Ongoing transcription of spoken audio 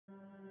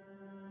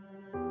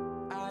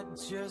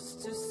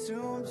Just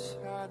assumed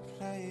I'd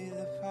play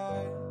the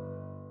part.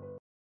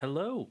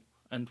 Hello,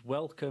 and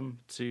welcome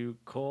to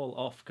Call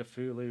of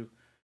Cthulhu.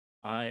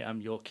 I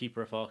am your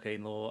Keeper of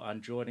Arcane Lore,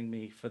 and joining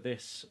me for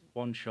this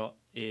one-shot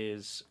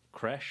is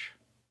Kresh.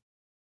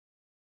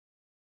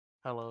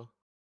 Hello.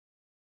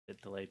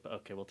 Bit delayed, but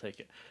okay, we'll take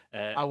it.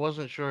 I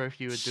wasn't sure if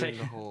you were doing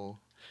the whole...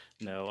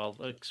 No,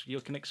 you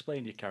can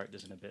explain your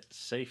characters in a bit.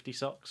 Safety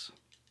Socks.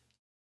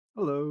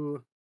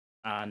 Hello.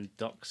 And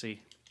Doxy.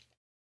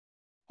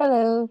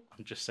 Hello.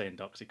 I'm just saying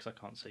Doxy because I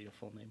can't say your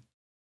full name.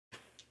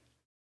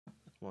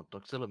 What,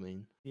 Doxilla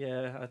mean?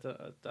 Yeah,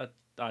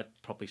 I'd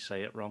probably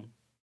say it wrong.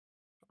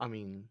 I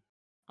mean,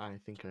 I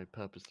think I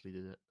purposely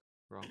did it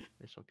wrong.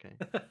 It's okay.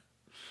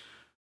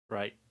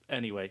 Right,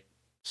 anyway.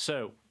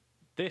 So,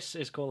 this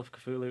is Call of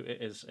Cthulhu.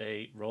 It is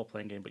a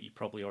role-playing game, but you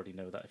probably already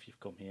know that if you've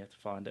come here to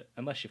find it.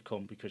 Unless you've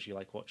come because you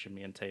like watching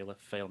me and Taylor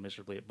fail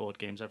miserably at board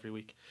games every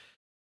week.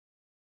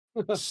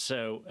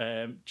 So,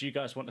 do you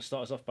guys want to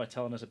start us off by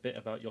telling us a bit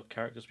about your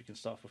characters? We can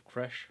start off with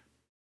Kresh.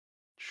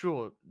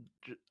 Sure.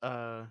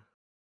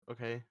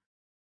 Okay.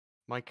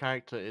 My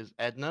character is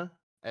Edna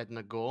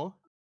Gore.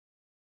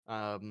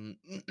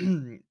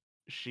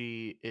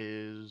 She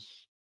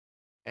is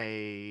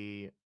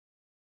a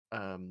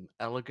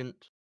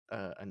elegant,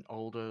 an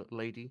older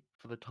lady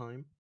for the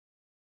time.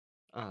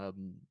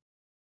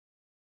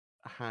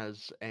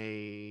 Has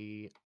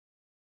a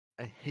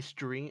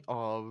history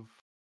of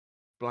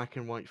black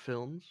and white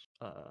films,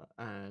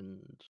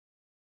 and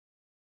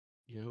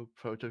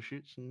photo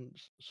shoots and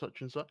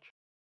such and such.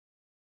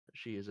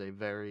 She is a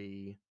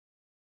very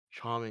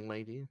charming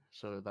lady,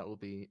 so that will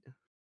be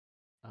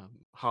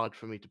hard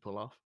for me to pull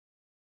off.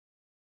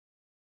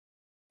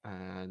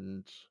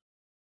 And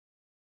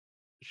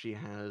she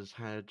has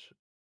had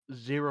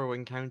 0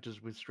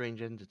 encounters with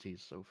strange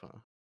entities so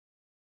far.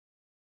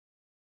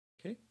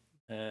 Okay.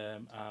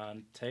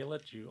 And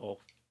Taylor, or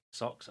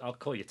Socks? I'll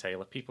call you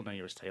Taylor. People know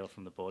you as Taylor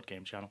from the board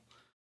game channel.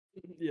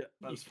 Yeah,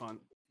 that's fine.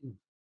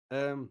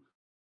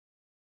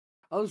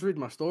 I'll just read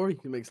my story.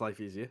 It makes life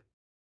easier.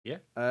 Yeah.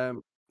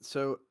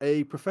 So,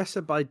 a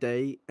professor by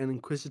day, an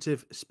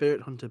inquisitive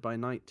spirit hunter by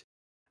night.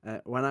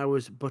 When I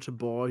was but a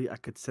boy, I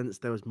could sense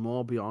there was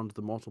more beyond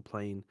the mortal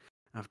plane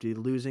after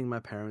losing my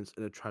parents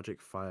in a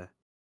tragic fire.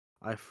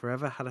 I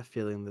forever had a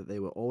feeling that they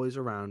were always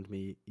around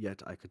me,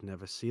 yet I could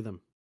never see them.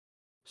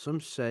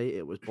 Some say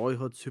it was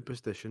boyhood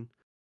superstition,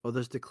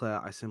 others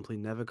declare I simply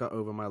never got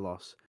over my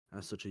loss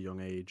at such a young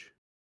age.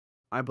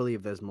 I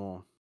believe there's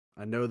more.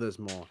 I know there's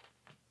more.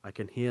 I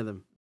can hear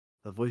them,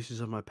 the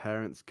voices of my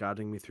parents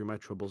guiding me through my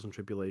troubles and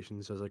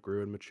tribulations as I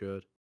grew and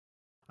matured.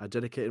 I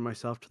dedicated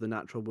myself to the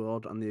natural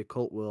world and the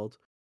occult world,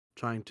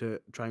 trying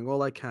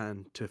all I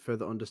can to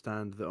further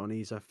understand the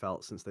unease I've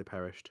felt since they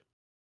perished.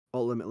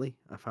 Ultimately,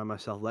 I found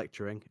myself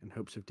lecturing in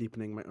hopes of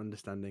deepening my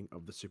understanding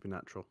of the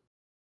supernatural.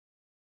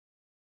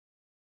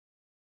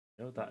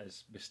 That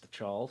is Mr.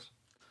 Charles.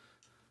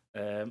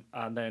 And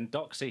then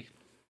Doxy,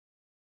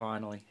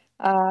 finally.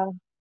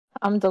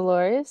 I'm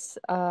Dolores.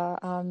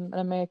 I'm an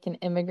American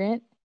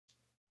immigrant.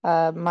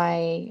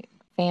 My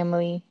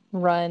family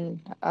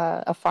run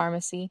a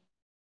pharmacy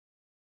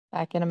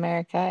back in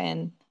America,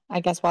 and I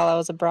guess while I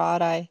was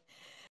abroad, I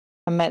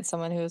met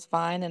someone who was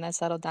fine, and I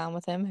settled down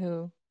with him,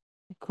 who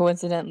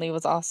coincidentally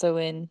was also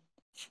in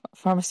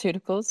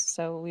pharmaceuticals.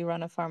 So we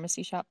run a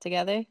pharmacy shop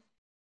together.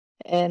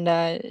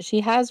 And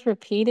she has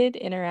repeated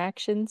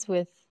interactions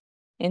with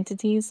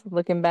entities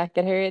looking back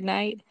at her at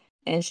night,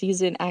 and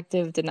she's in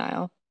active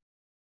denial.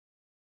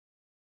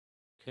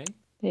 Okay.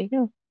 There you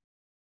go.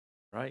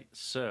 Right.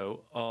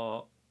 So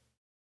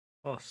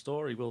our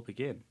story will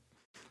begin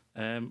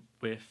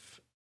with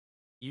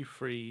you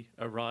three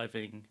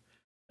arriving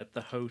at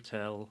the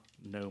Hotel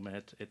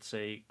Nomed. It's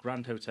a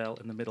grand hotel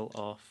in the middle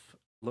of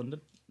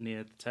London,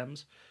 near the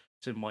Thames.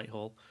 It's in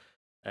Whitehall.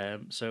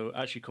 So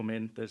as you come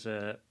in, there's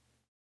a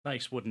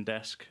nice wooden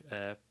desk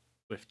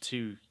with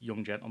 2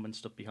 young gentlemen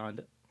stood behind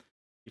it.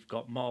 You've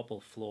got marble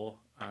floor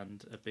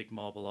and a big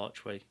marble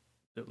archway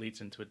that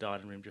leads into a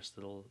dining room just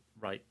to the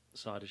right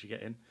side as you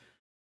get in.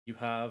 You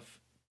have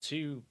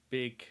 2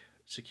 big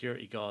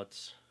security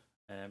guards,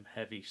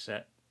 heavy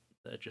set,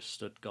 that are just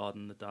stood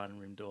guarding the dining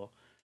room door.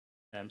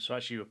 So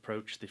as you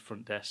approach the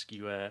front desk,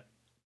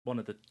 one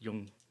of the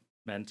young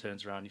men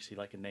turns around. You see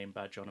like a name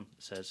badge on him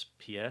that says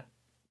Pierre,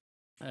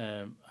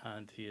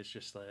 and he is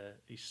just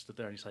he's stood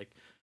there and he's like,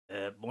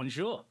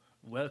 "Bonjour,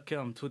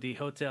 welcome to the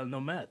Hotel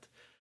Nomed.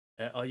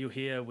 Are you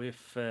here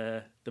with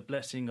the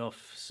blessing of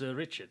Sir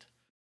Richard?"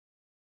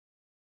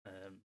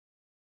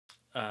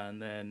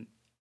 And then,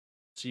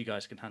 so you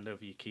guys can hand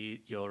over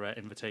your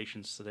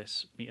invitations to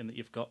this meeting that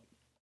you've got.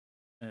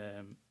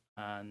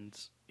 And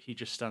he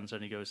just stands there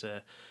and he goes,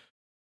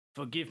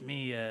 "Forgive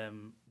me,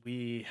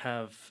 we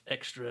have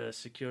extra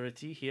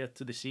security here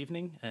to this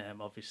evening.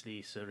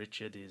 Obviously, Sir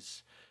Richard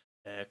is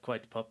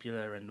quite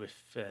popular, and with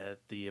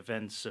the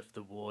events of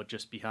the war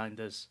just behind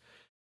us,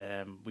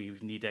 we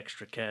need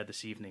extra care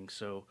this evening.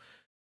 So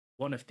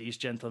one of these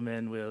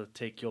gentlemen will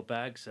take your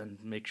bags and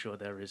make sure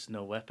there is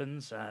no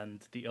weapons,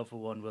 and the other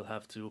one will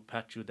have to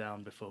pat you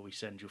down before we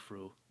send you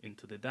through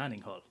into the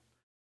dining hall.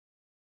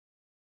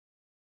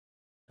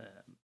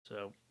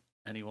 So,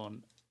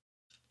 anyone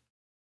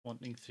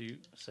wanting to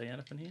say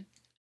anything here?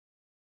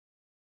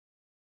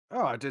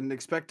 Oh, I didn't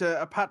expect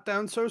a pat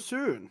down so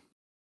soon.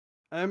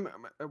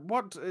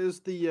 What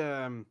is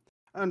the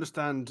I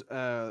understand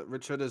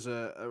Richard is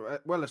a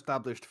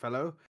well-established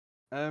fellow.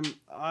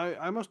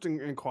 I must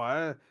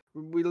inquire.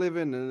 We live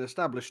in an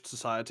established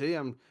society.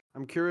 I'm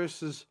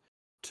curious as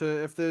to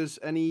if there's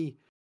any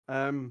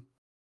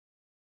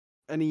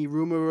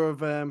rumor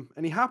of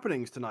any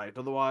happenings tonight.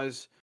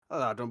 Otherwise,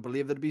 I don't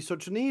believe there'd be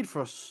such a need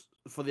for us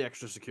for the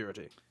extra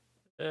security.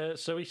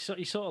 So he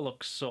sort of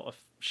looks sort of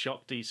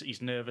shocked.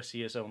 He's nervous.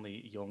 He is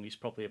only young. He's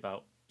probably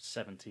about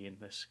 17,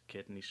 this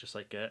kid, and he's just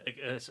like,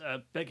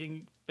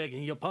 begging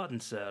your pardon,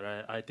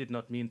 sir. I did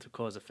not mean to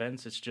cause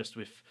offence. It's just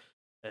with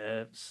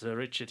Sir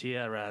Richard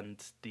here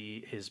and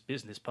his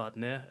business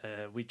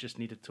partner. We just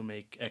needed to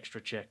make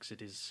extra checks.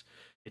 It is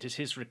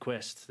his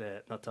request,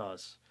 not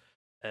ours.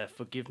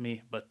 Forgive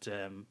me, but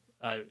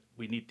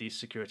we need the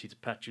security to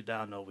pat you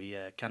down, or we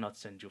cannot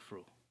send you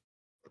through.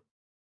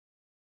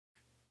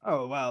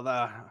 Oh well,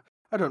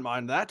 I don't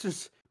mind that.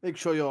 Just make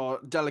sure you're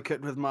delicate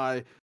with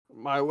my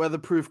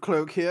weatherproof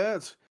cloak here.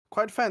 It's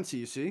quite fancy,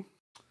 you see.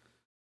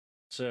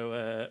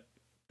 So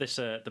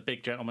the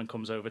big gentleman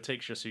comes over,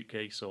 takes your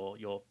suitcase or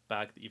your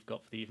bag that you've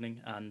got for the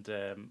evening, and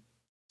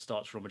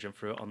starts rummaging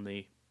through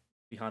it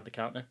behind the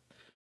counter.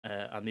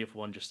 And the other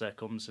one just there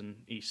comes and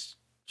he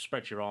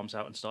spreads your arms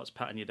out and starts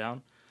patting you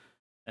down.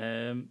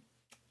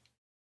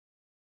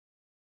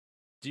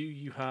 Do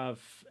you have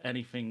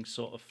anything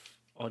sort of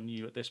on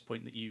you at this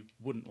point that you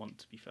wouldn't want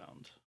to be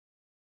found?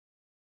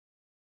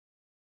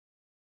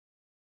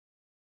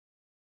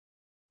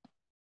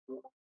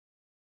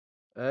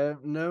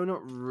 No,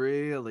 not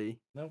really.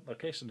 No?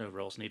 Okay, so no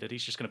rolls needed.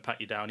 He's just going to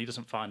pat you down. He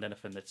doesn't find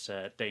anything that's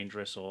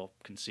dangerous or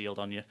concealed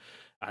on you.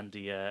 And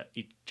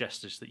he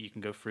gestures that you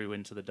can go through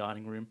into the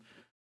dining room.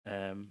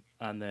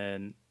 And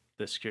then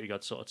the security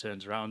guard sort of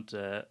turns around.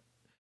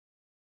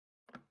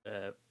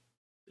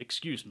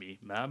 Excuse me,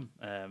 ma'am.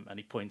 And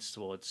he points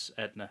towards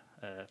Edna.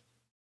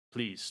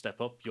 Please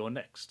step up. You're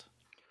next.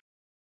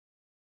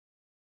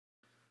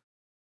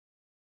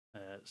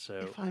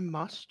 If I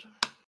must.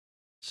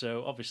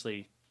 So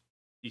obviously,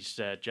 he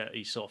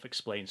sort of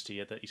explains to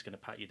you that he's going to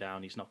pat you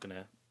down. He's not going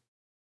to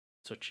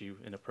touch you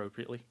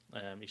inappropriately.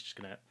 He's just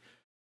going to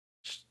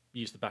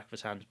use the back of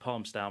his hand,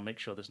 palms down, make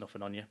sure there's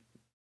nothing on you.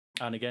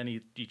 And again,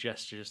 he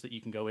gestures that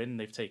you can go in.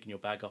 They've taken your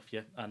bag off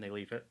you, and they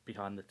leave it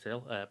behind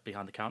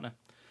the counter.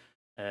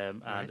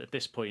 And at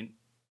this point,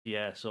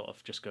 sort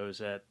of just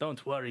goes,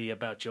 don't worry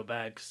about your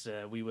bags.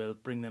 We will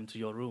bring them to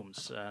your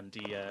rooms. And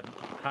he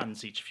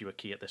hands each of you a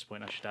key at this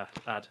point, I should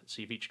add.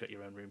 So you've each got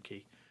your own room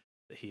key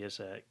that he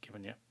has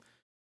given you.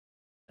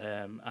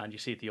 And you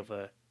see the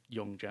other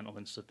young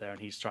gentleman stood there,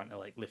 and he's trying to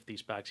lift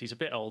these bags. He's a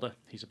bit older.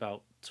 He's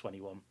about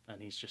 21, and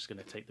he's just going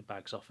to take the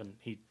bags off, and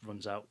he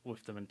runs out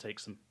with them and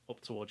takes them up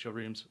towards your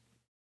rooms.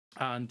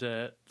 And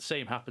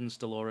same happens,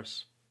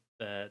 Dolores.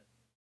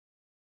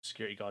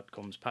 Security guard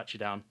comes, pats you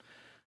down,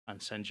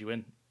 and sends you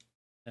in.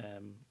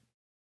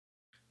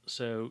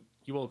 So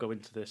you all go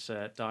into this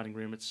dining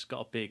room. It's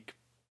got a big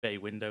bay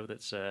window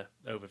that's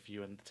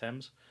overviewing the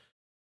Thames,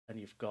 and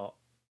you've got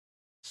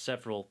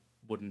several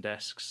wooden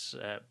desks,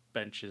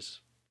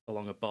 benches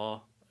along a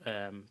bar.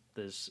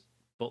 There's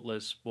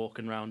butlers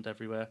walking around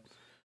everywhere,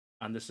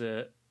 and there's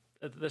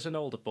an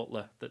older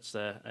butler that's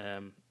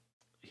there.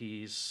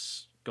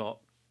 He's got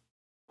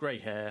grey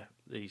hair.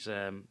 He's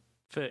 30s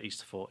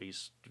to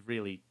 40s,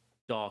 really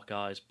dark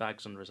eyes,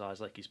 bags under his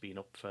eyes, like he's been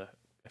up for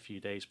a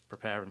few days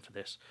preparing for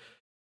this.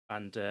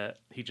 And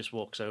he just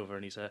walks over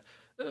and he's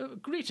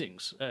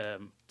greetings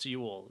to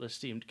you all,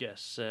 esteemed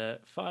guests.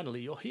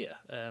 Finally, you're here.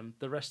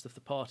 The rest of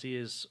the party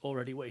is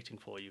already waiting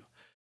for you.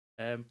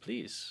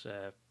 Please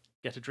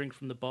get a drink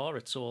from the bar.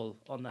 It's all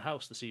on the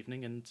house this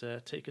evening, and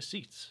take a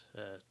seat.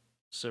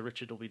 Sir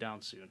Richard will be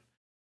down soon.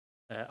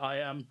 I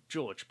am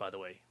George, by the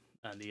way,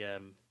 and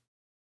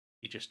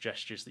he just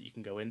gestures that you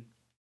can go in.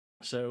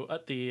 So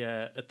at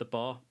the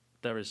bar,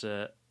 there is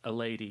a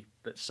lady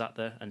that's sat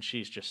there, and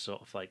she's just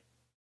sort of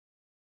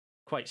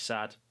quite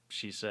sad.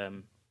 She's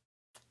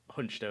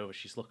hunched over.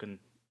 She's looking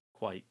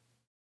quite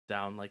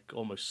down,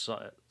 almost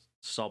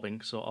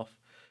sobbing, sort of,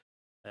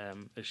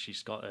 as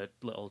she's got a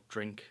little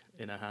drink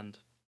in her hand.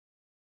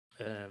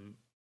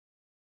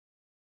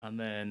 And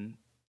then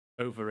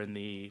over in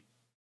the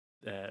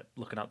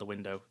looking out the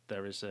window,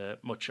 there is a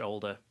much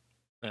older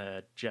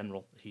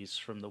general. He's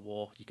from the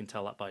war. You can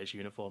tell that by his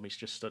uniform. He's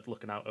just stood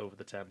looking out over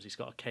the Thames. He's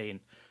got a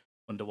cane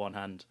under one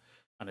hand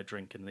and a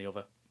drink in the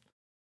other.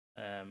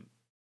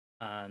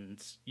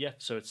 And yeah,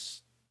 so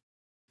it's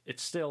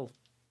still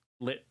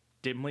lit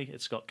dimly.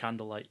 It's got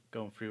candlelight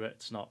going through it.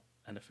 It's not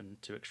anything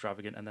too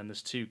extravagant. And then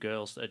there's two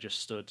girls that are just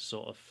stood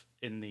sort of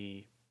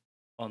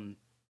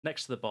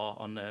next to the bar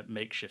on a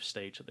makeshift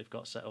stage that they've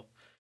got set up.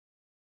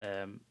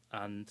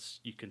 And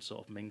you can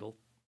sort of mingle.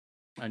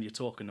 and you're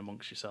talking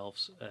amongst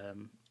yourselves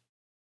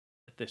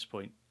at this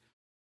point.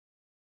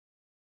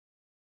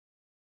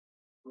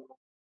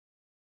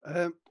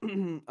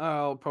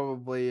 I'll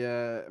probably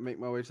make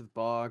my way to the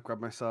bar, grab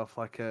myself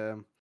like a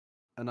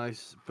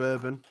nice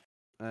bourbon,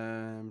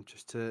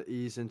 just to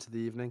ease into the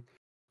evening.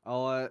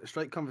 I'll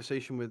strike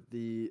conversation with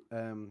the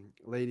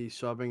lady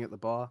sobbing at the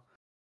bar.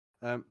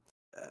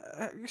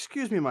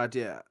 Excuse me, my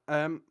dear.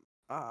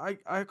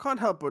 I can't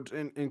help but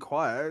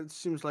inquire. It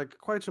seems like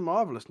quite a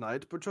marvelous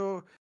night, but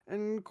you're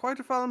in quite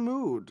a foul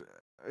mood,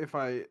 if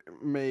I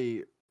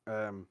may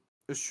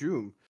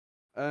assume.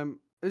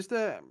 Is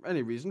there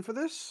any reason for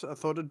this? I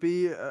thought it'd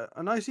be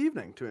a nice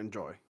evening to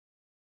enjoy.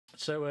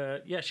 So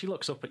yeah, she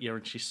looks up at you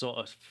and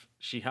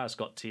she has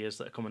got tears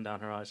that are coming down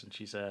her eyes, and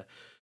she's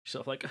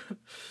sort of like,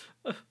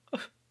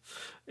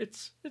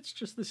 it's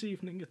just this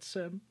evening. It's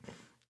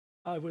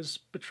I was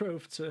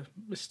betrothed to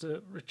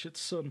Mr. Richard's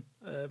son.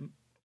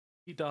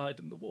 He died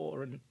in the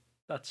war, and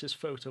that's his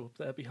photo up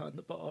there behind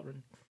the bar.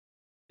 And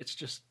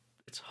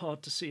it's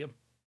hard to see him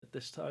at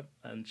this time.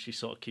 And she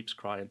sort of keeps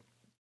crying,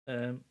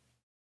 and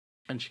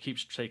she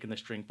keeps taking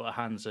this drink, but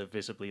her hands are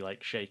visibly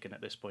like shaking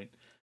at this point.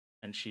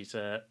 And she's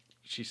there,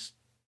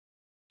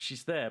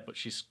 but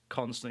she's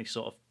constantly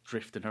sort of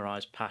drifting her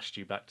eyes past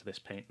you back to this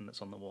painting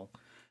that's on the wall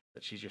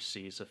that she just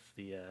sees of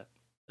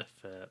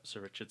Sir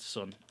Richard's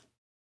son.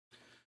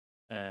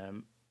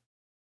 And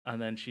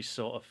then she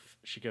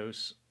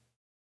goes,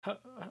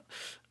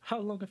 how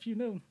long have you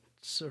known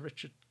Sir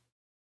Richard?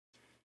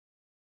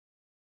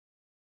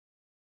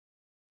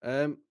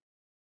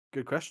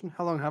 Good question.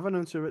 How long have I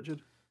known Sir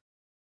Richard?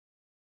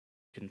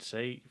 You can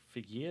say for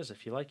years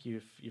if you like.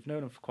 You've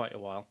known him for quite a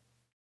while.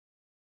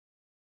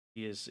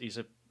 He's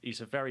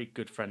a very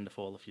good friend of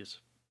all of yours.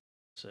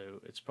 So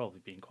it's probably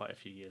been quite a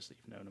few years that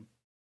you've known him.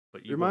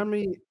 But you Remind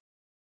me,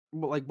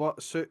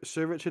 what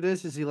Sir Richard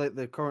is? Is he like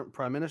the current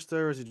prime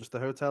minister, or is he just the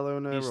hotel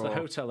owner? He's the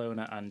hotel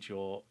owner and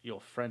your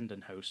friend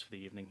and host for the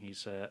evening.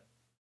 He's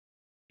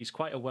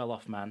quite a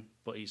well-off man,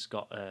 but he's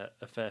got a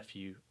fair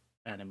few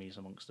enemies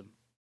amongst them.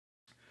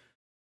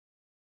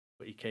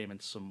 But he came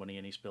into some money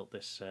and he's built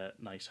this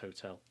nice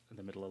hotel in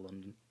the middle of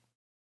London.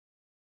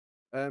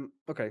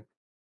 Okay.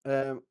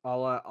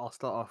 I'll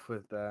start off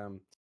with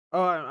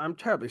I'm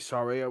terribly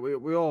sorry.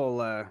 We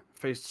all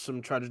faced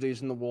some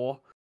tragedies in the war.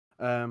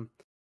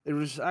 It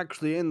was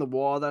actually in the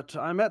war that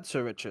I met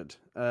Sir Richard.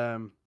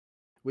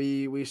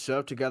 We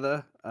served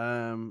together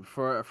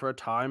for a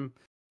time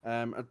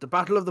at the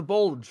Battle of the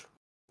Bulge.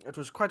 It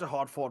was quite a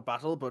hard-fought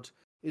battle, but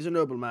he's a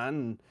noble man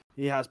and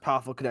he has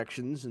powerful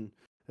connections and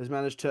has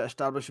managed to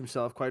establish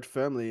himself quite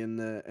firmly in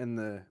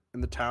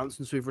the town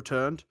since we've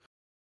returned.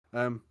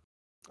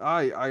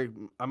 I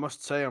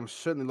must say I'm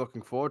certainly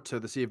looking forward to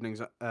this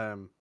evening's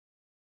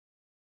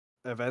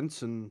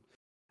events and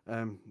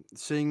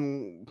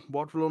seeing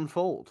what will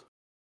unfold.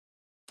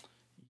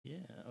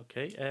 Yeah.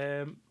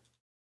 Okay.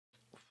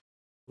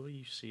 Will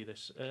you see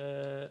this?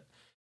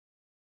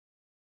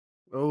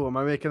 Oh, am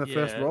I making the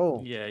first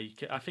roll? Yeah.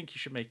 I think you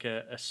should make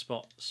a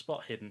spot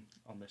hidden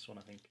on this one.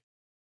 I think.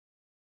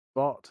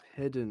 Spot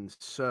hidden.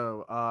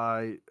 So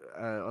how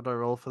do I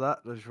roll for that?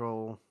 Let's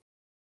roll.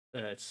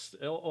 It's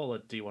all a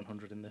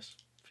D100 in this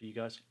for you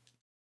guys,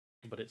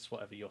 but it's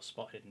whatever your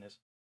spot hidden is.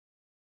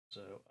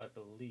 So I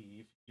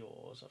believe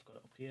yours, I've got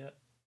it up here.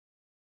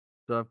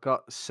 So I've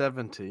got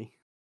 70.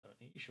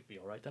 You should be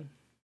all right then.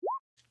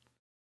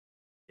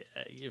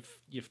 Yeah,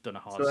 you've done a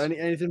hard. So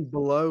anything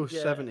below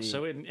 70.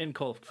 So in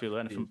Call of Cthulhu,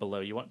 anything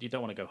below you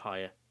don't want to go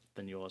higher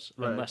than yours,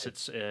 right, unless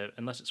it's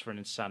for an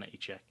insanity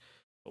check.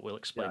 But we'll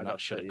explain that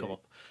should it come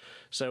up.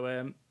 So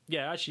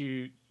as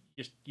you're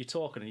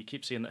talking and you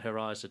keep seeing that her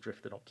eyes are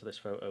drifting up to this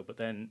photo, but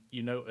then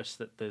you notice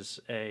that there's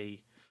a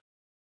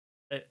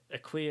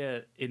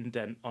clear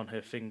indent on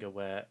her finger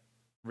where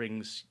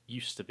rings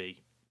used to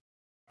be,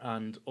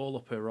 and all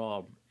up her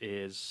arm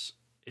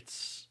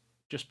it's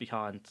just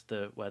behind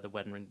where the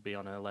wedding ring would be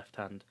on her left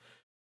hand.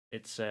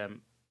 It's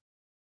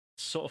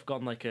sort of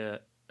gone like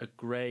a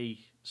grey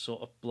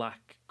sort of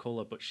black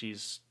colour, but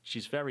she's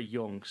very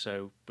young,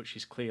 but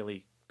she's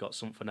clearly got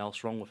something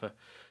else wrong with her.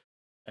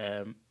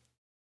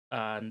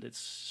 And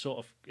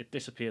it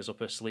disappears up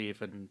her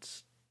sleeve, and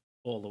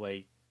all the way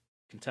you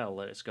can tell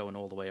that it's going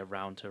all the way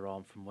around her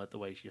arm from the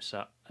way you're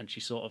sat. And she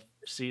sort of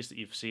sees that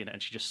you've seen it,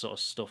 and she just sort of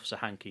stuffs a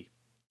hanky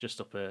just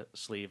up her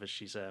sleeve as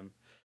she's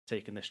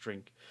taking this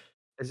drink.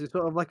 Is it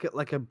sort of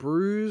like a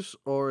bruise,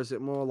 or is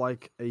it more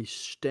like a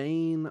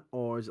stain,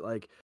 or is it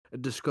like a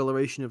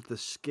discoloration of the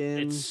skin?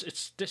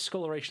 It's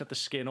discoloration of the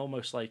skin,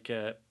 almost like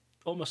an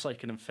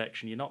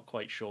infection. You're not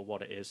quite sure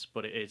what it is,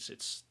 but it is.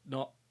 It's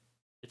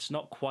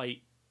not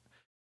quite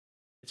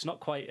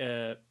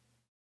a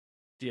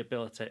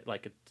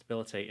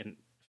debilitating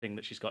thing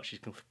that she's got. She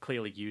can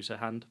clearly use her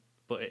hand,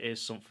 but it is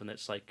something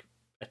that's like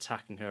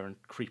attacking her and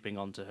creeping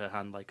onto her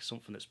hand, like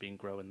something that's been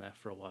growing there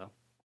for a while.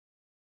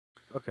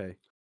 Okay.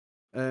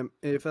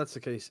 If that's the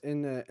case,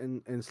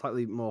 in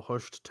slightly more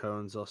hushed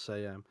tones, I'll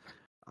say,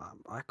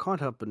 I can't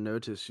help but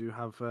notice you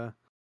have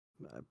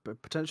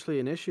potentially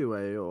an issue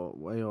where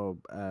your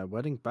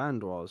wedding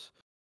band was.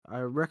 I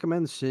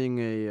recommend seeing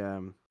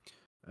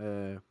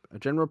a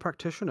general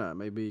practitioner.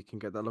 Maybe you can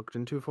get that looked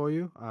into for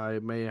you. I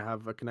may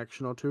have a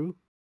connection or two.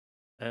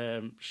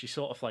 She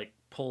sort of like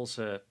pulls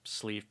her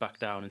sleeve back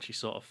down and she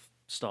sort of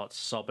starts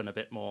sobbing a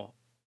bit more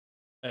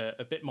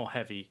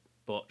heavy.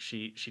 But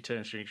she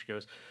turns to you and she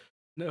goes,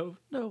 "No,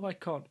 no, I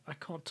can't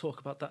talk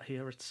about that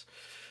here.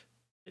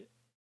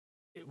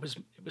 It was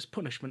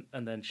punishment."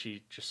 And then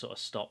she just sort of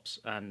stops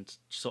and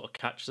sort of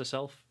catches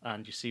herself,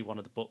 and you see one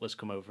of the butlers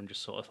come over and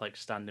just sort of like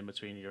stand in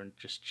between you, and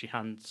just he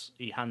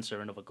hands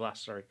her another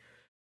glass, sorry,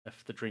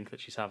 of the drink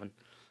that she's having,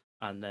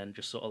 and then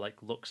just sort of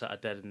like looks at her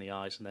dead in the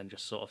eyes, and then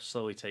just sort of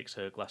slowly takes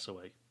her glass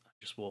away,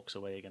 and just walks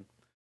away again.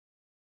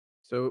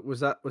 So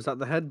was that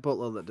the head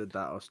butler that did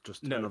that, or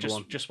just No, another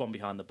one? just one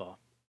behind the bar.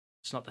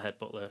 It's not the head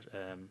butler.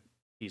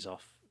 He's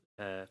off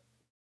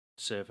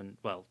serving.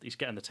 Well, he's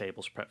getting the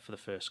tables prepped for the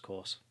first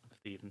course of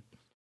the evening.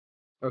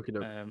 Okay,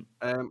 no.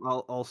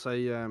 I'll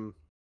say I'm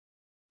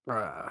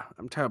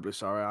terribly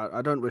sorry.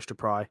 I don't wish to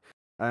pry.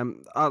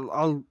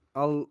 I'll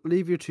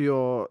leave you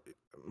to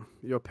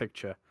your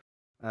picture.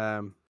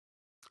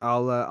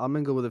 I'll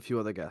mingle with a few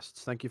other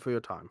guests. Thank you for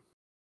your time.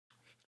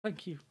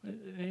 Thank you.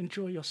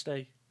 Enjoy your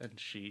stay. And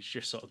she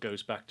just sort of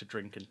goes back to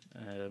drinking.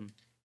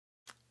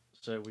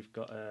 So we've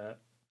got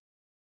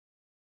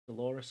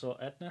Dolores or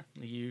Edna.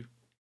 Are you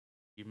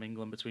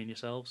mingling between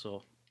yourselves,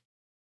 or?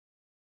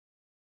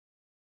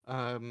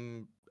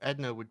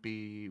 Edna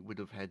would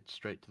have head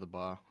straight to the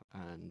bar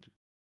and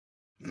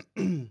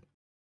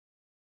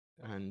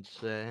and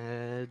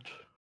said,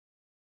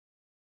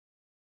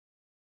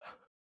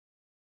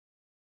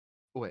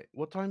 "Wait,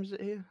 what time is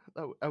it here?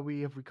 Have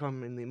we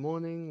come in the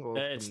morning or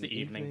It's from the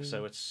evening,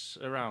 so it's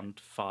around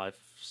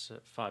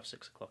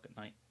 6 o'clock at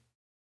night.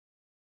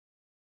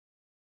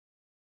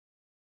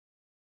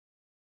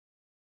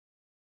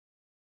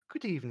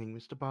 Good evening,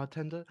 Mr.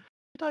 Bartender.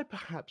 Could I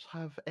perhaps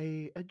have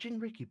a gin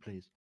Ricky,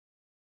 please?"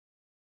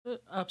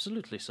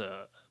 Absolutely,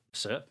 sir.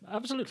 Sir,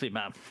 absolutely,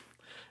 ma'am.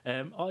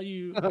 Are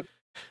you?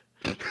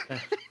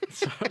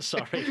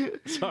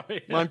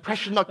 Sorry. My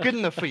impression's not good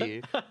enough for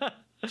you.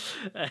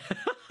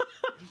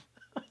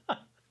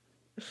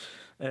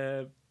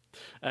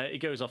 He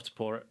goes off to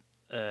pour it,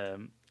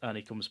 and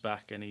he comes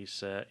back, and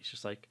he's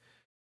just like,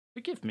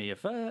 "Forgive me,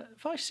 if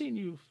I seen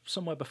you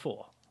somewhere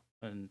before?"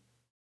 And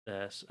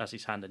as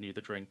he's handing you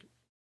the drink.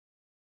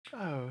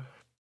 Oh,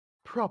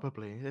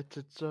 probably.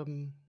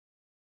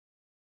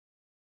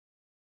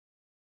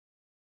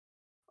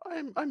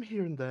 I'm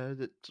here and there.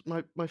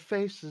 My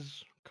face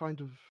is kind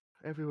of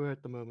everywhere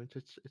at the moment.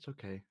 It's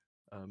okay.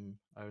 I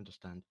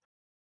understand.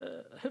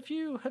 Have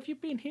you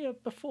been here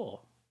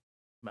before,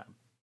 ma'am?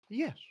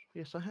 Yes,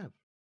 I have.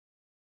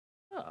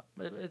 Ah,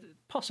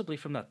 possibly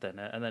from that then.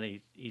 And then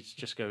he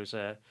just goes,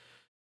 "Sir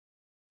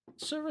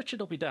Richard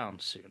will be down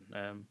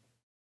soon.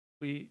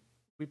 We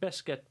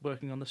best get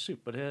working on the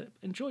soup, but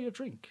enjoy your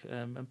drink,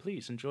 and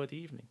please enjoy the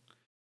evening."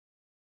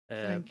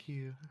 Thank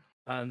you.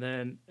 And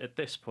then at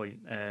this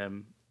point,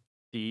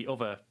 the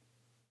other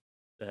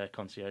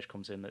concierge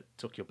comes in that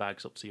took your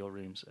bags up to your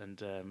rooms,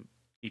 and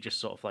he just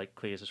sort of like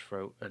clears his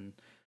throat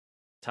and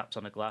taps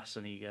on a glass,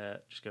 and he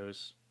just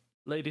goes,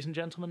 "Ladies and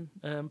gentlemen,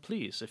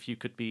 please, if you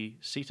could be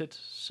seated.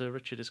 Sir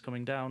Richard is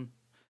coming down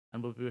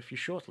and will be with you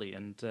shortly,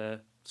 and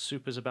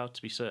soup is about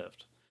to be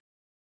served."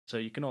 So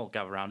you can all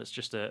gather around. It's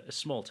just a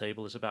small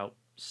table. There's about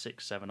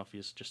 6-7 of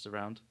you just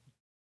around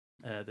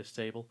this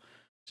table.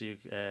 So you,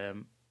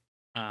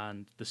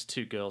 and there's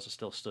 2 girls are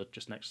still stood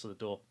just next to the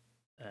door.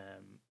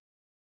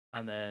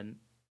 And then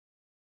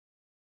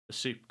the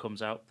soup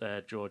comes out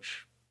there.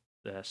 George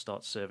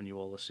starts serving you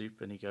all the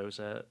soup, and he goes,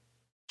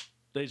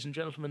 "Ladies and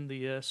gentlemen,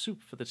 the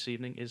soup for this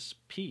evening is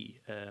pea.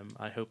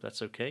 I hope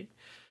that's okay.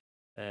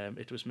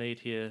 It was made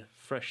here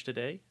fresh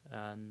today,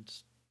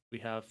 and we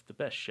have the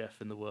best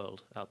chef in the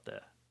world out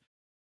there."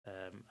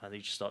 And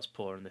he just starts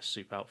pouring this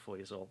soup out for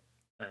you all.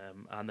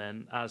 And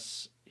then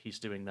as he's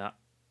doing that,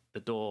 the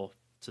door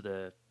to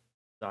the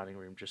dining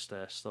room just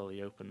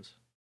slowly opens.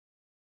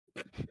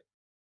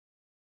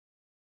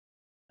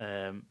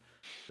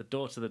 The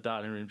door to the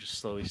dining room just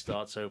slowly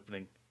starts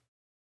opening,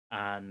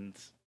 and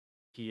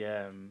he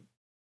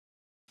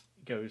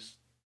goes,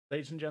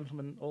 "Ladies and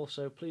gentlemen,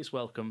 also please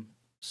welcome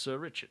Sir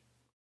Richard."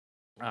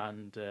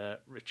 And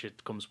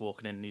Richard comes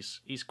walking in. And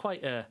he's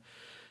quite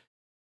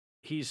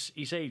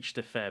he's aged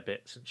a fair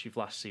bit since you've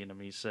last seen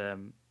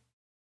him.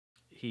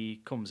 He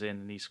comes in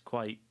and he's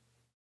quite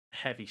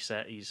heavy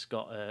set. He's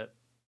got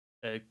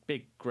a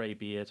big grey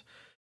beard,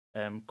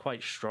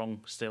 quite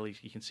strong still.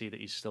 You can see that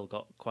he's still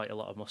got quite a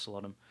lot of muscle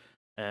on him.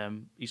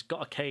 He's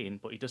got a cane,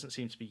 but he doesn't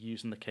seem to be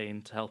using the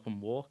cane to help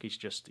him walk.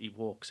 He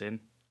walks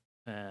in,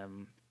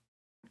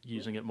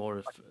 using it more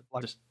of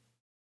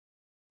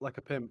like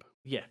a pimp.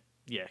 Yeah,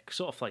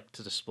 sort of like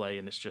to display,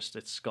 and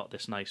it's got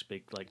this nice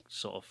big like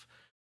sort of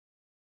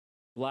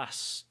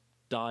glass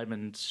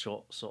diamond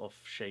sort of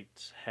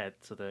shaped head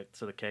to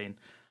the cane,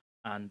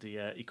 and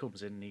he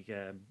comes in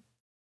and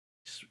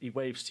he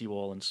waves to you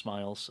all and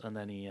smiles, and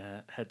then he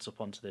heads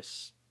up onto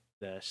this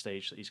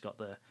stage that he's got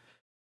there,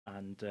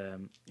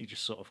 and he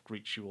just sort of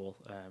greets you all,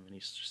 and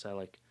he's just there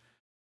like,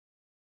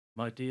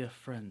 "My dear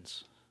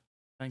friends,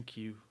 thank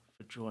you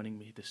for joining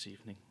me this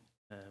evening.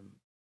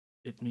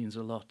 It means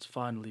a lot.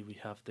 Finally, we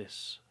have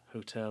this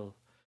hotel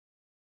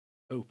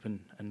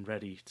open and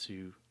ready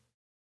to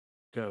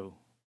go.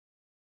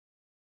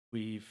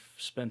 We've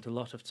spent a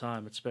lot of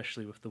time,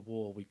 especially with the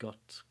war. We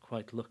got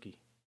quite lucky.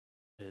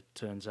 It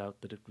turns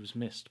out that it was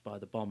missed by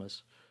the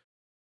bombers,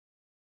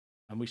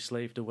 and we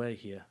slaved away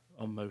here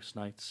on most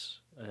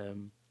nights.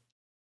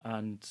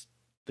 And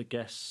the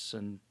guests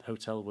and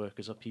hotel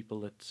workers are people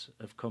that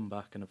have come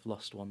back and have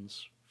lost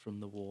ones from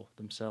the war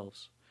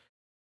themselves.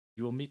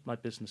 You will meet my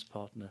business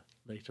partner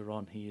later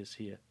on. He is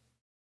here.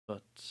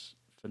 But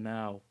for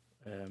now,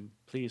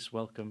 please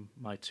welcome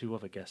my two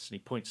other guests." And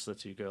he points to the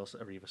two girls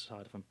that are either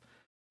side of him.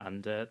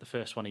 And the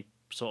first one he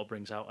sort of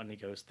brings out and he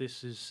goes,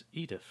 "This is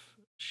Edith.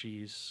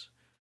 She's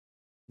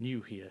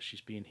new here.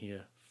 She's been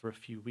here for a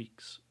few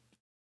weeks."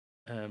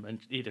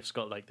 And Edith's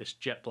got like this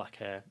jet black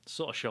hair,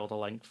 sort of shoulder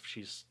length.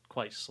 She's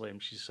quite slim.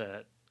 She's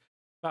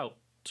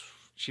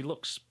she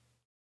looks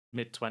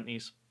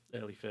mid-20s,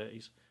 early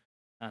 30s.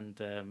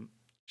 And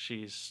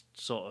she's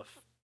sort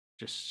of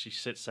she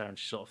sits there and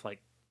she sort of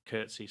like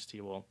curtsies to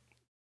you all.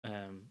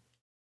 And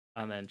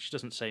then she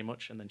doesn't say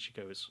much, and then she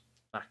goes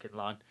back in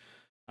line.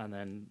 And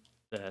then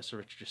Sir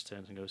Richard just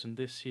turns and goes, "And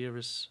this here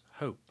is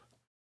Hope.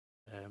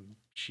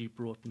 She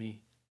brought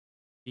me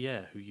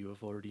Pierre, who you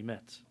have already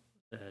met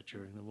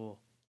during the war."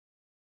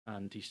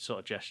 And he sort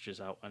of gestures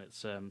out, and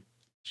it's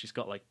she's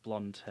got like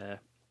blonde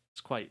hair.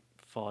 It's quite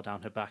far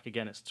down her back.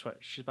 Again,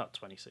 she's about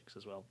 26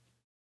 as well,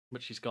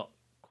 but she's got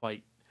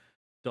quite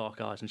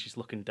dark eyes, and she's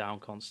looking down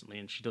constantly.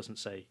 And she doesn't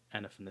say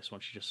anything this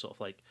one. She just sort of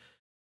like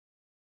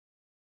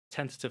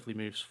tentatively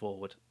moves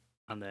forward,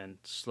 and then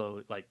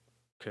slowly like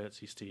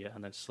curtsies to you,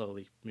 and then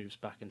slowly moves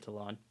back into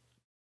line.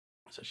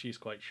 So she's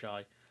quite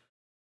shy.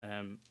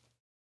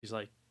 He's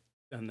like,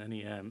 and then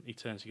he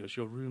turns. He goes,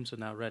 "Your rooms are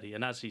now ready."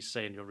 And as he's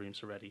saying, "Your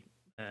rooms are ready,"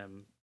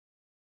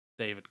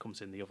 David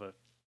comes in, the other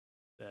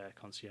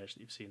concierge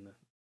that you've seen.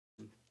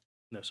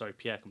 No, sorry,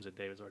 Pierre comes in.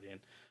 David's already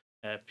in.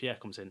 Pierre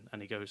comes in,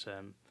 and he goes.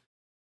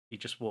 He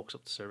just walks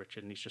up to Sir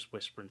Richard, and he's just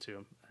whispering to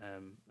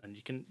him. And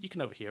you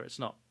can overhear it. It's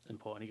not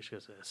important. He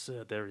just goes,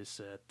 "Sir, there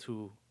is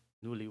two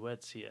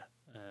newlyweds here.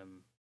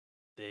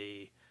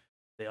 They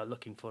are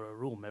looking for a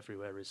room.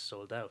 Everywhere is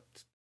sold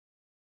out.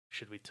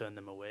 Should we turn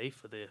them away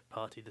for the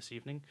party this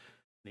evening?"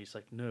 And he's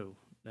like, "No,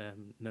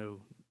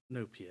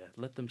 no, Pierre.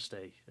 Let them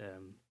stay.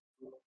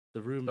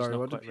 The room's Sorry, not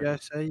what quite did Pierre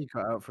ready." say? You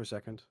cut out for a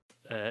second.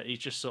 He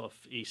just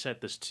he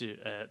said there's two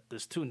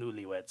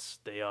newlyweds.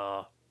 They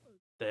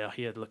are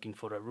here looking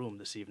for a room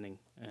this evening.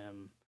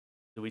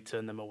 Do we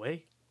turn them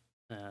away?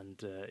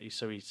 And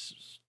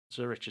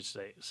Sir Richard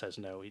says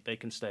no. They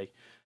can stay.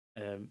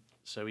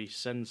 So he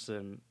sends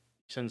them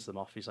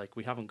off. He's like,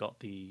 we haven't got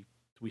the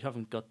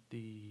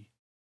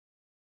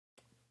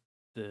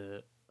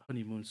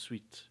honeymoon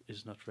suite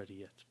is not ready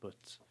yet,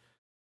 but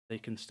they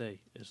can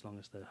stay as long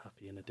as they're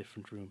happy in a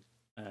different room."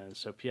 And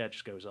so Pierre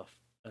just goes off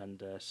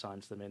and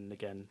signs them in.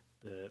 Again,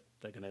 they're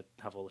going to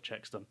have all the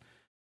checks done.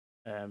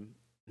 And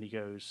he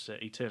goes,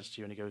 he turns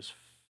to you and he goes,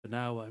 "For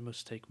now, I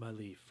must take my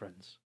leave,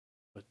 friends,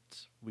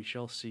 but we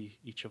shall see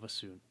each other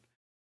soon.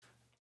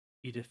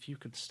 Edith, you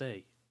can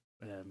stay,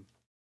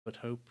 but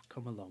Hope,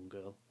 come along,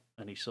 girl."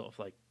 And he sort of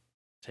like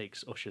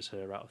ushers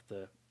her out of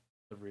the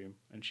room,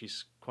 and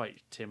she's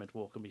quite timid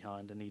walking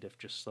behind, and Edith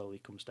just slowly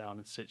comes down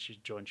and sits. She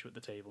joins you at the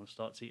table and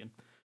starts eating.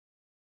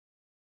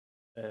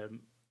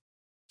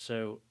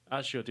 So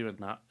as you're doing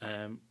that,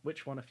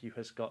 which one of you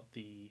has got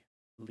the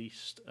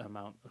least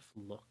amount of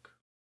luck?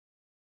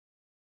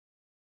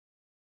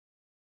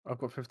 I've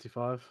got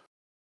 55.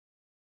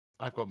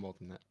 I've got more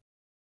than that.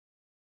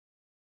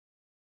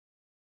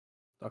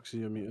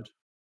 Doxy, you're muted.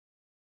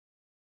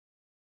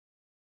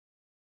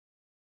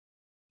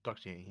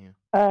 Doxy ain't here.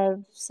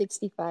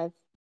 65.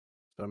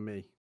 So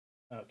me.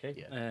 Okay.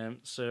 Yeah.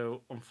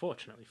 So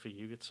unfortunately for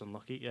you, it's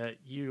unlucky.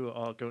 You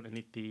are going to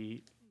need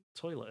the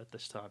toilet at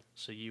this time.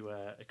 So you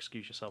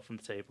excuse yourself from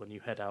the table and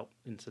you head out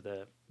into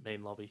the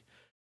main lobby,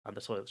 and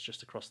the toilet's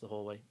just across the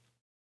hallway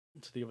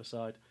to the other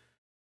side.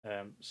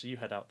 So you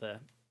head out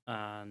there,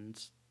 and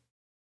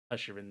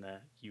as you're in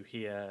there, you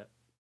hear.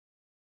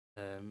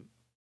 In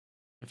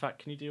fact,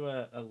 can you do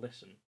a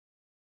listen?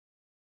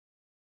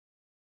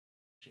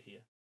 What you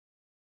hear?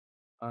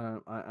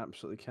 I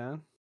absolutely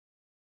can.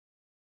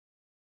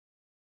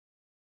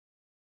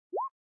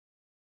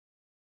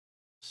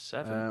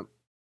 Seven.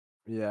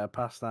 Yeah,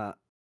 past that.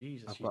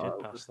 Jesus, I've you did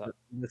got pass that.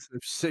 listen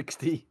of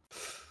 60.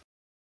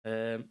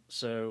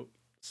 So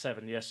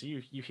 7. Yeah. So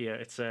you hear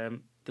it's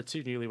the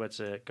two newlyweds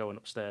are going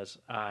upstairs,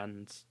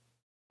 and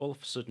all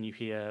of a sudden you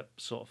hear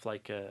sort of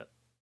like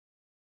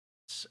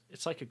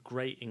it's like a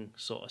grating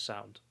sort of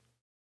sound.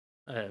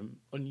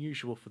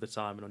 Unusual for the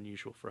time and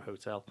unusual for a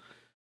hotel.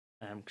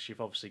 Because you've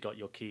obviously got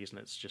your keys and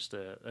it's just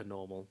a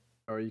normal.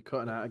 Or are you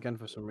cutting out again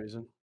for some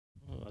reason?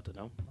 Oh, I don't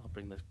know. I'll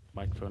bring the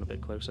microphone a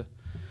bit closer.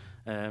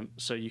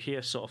 So you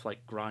hear sort of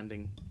like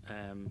grinding.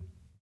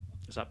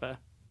 Is that better?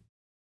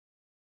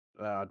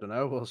 I don't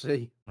know. We'll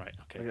see. Right.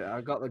 Okay. Okay,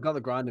 I got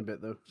the grinding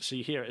bit though. So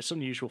you hear it's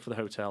unusual for the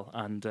hotel,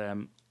 and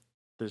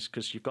there's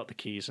because you've got the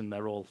keys, and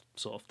they're all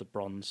sort of the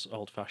bronze,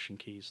 old-fashioned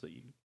keys that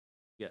you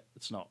get.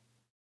 It's not.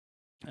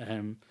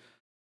 So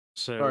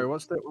Sorry,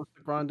 what's the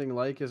grinding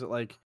like? Is it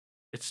like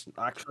it's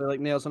actually like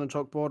nails on a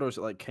chalkboard, or is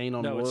it like cane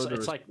on no, wood?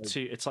 it's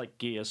like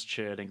gears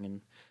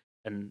churning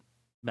and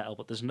metal,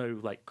 but there's no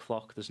like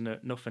clock. There's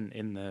nothing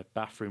in the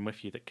bathroom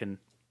with you that can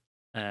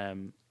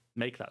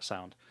make that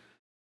sound.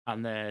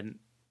 And then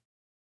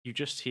you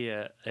just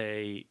hear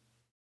a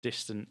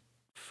distant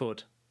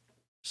thud.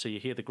 So you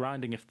hear the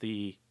grinding of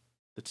the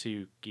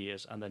two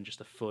gears, and then just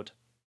a thud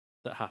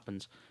that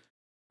happens,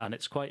 and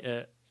it's quite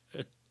a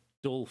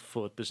dull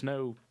thud. There's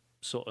no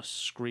sort of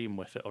scream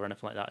with it or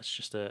anything like that. It's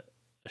just a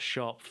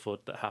sharp thud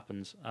that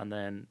happens, and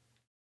then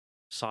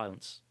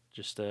silence.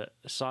 Just a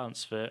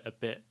silence for a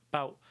bit,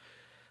 about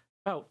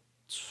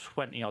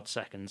 20 odd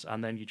seconds,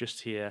 and then you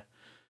just hear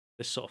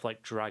this sort of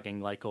like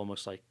dragging, like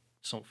almost like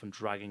something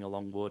dragging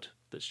along wood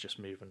that's just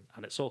moving,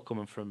 and it's all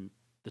coming from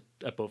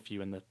above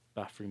you in the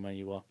bathroom where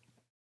you are.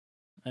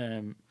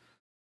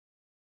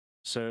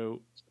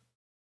 So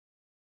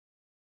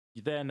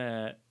you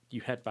then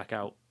you head back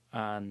out,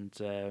 and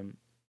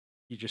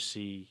you just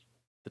see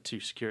the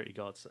two security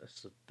guards that are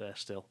stood there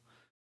still,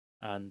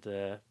 and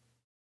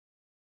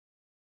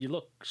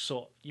you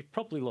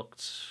probably look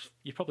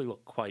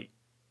quite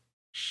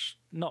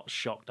not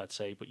shocked, I'd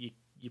say, but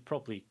you're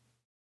probably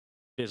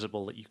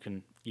visible that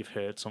you've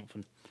heard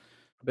something.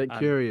 A bit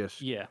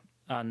curious. Yeah,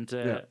 and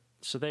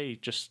so they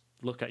just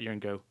look at you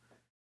and go,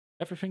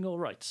 "Everything all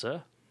right,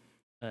 sir?"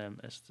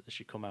 As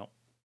you come out,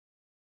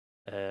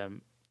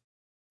 and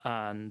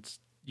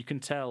you can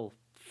tell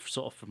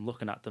sort of from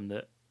looking at them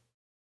that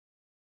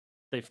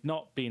they've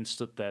not been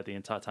stood there the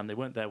entire time. They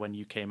weren't there when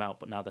you came out,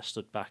 but now they're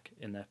stood back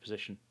in their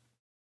position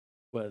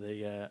where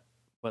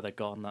they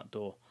guarding that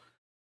door.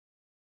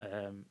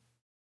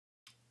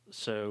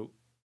 So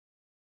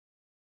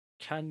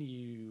can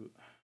you?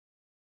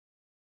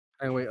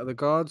 Hey, wait, are the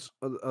guards?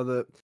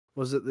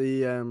 Was it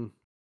the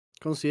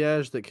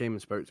concierge that came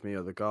and spoke to me,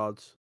 or the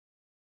guards?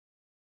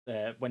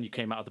 When you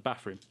came out of the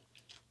bathroom,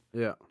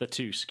 Yeah. the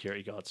two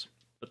security guards,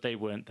 but they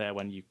weren't there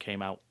when you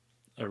came out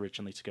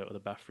originally to go to the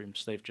bathroom.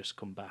 So they've just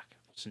come back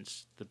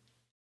since the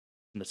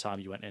time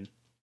you went in.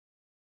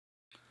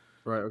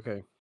 Right.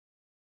 Okay.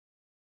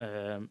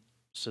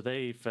 So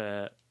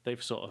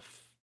they've sort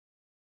of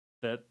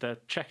they're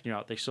checking you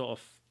out.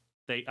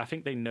 I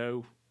think they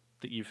know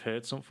that you've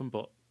heard something,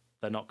 but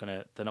they're not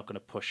gonna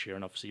push you.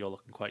 And obviously you're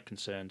looking quite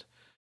concerned.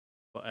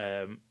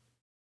 But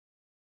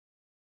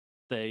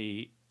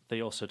they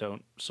also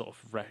don't sort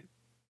of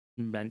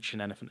mention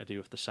anything to do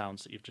with the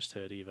sounds that you've just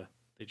heard either.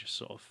 They just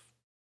sort of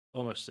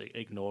almost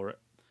ignore it,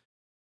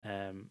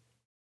 and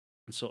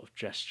sort of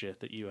gesture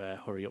that you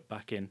hurry up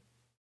back in,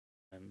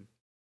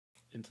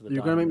 into the.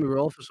 You're gonna make me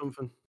roll for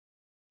something.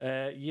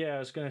 Yeah, I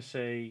was gonna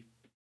say,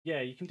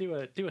 yeah, you can do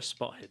a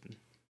spot hidden.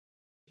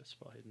 A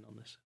spot hidden on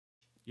this.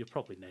 You'll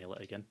probably nail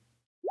it again.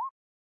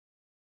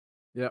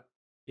 Yep.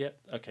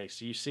 Yep. Okay,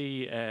 so you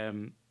see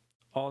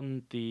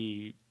on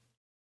the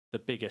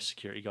biggest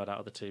security guard out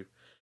of the two,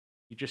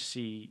 you just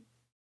see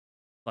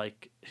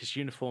like his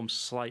uniform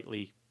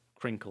slightly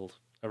crinkled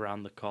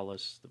around the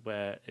collars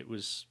where it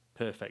was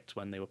perfect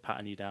when they were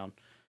patting you down,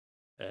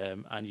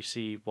 and you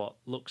see what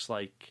looks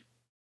like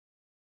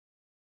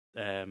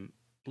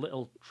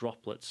little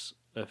droplets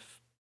of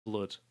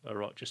blood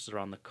are just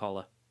around the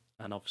collar,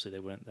 and obviously they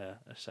weren't there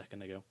a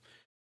second ago.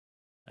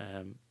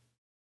 And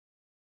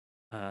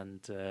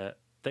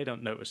they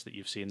don't notice that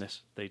you've seen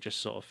this. They just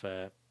sort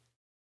of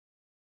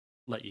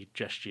let you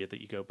gesture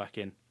that you go back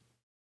in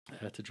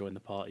to join the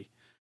party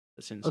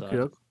that's inside.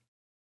 Okay.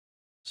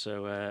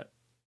 So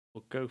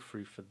we'll go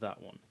through for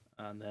that one,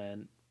 and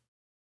then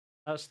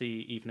as the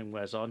evening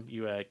wears on,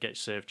 you get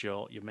served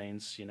your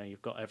mains. You know,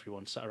 you've got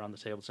everyone sat around the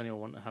table. Does anyone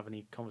want to have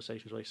any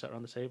conversations while you sat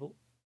around the table?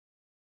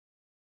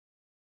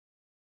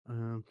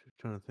 Just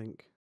trying to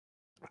think.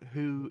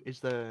 Who is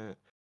the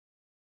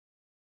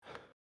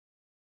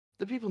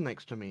people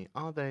next to me?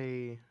 Are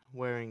they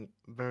wearing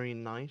very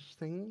nice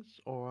things,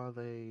 or are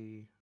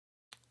they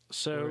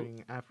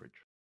wearing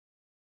average?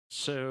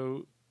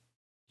 So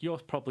you're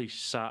probably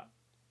sat.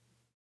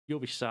 You'll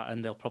be sat,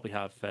 and they'll probably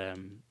have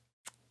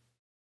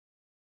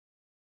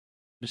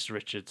Mr.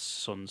 Richard's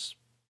son's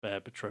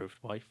betrothed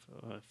wife,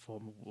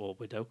 former war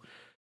widow.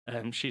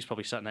 She's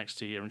probably sat next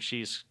to you, and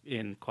she's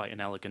in quite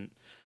an elegant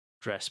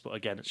dress, but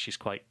again, she's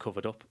quite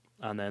covered up.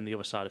 And then the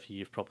other side of you,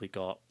 you've probably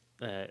got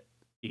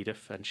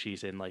Edith, and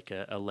she's in like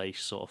a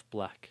lace sort of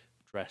black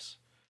dress.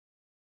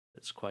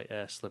 It's quite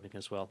slimming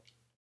as well.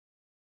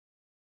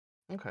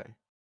 Okay.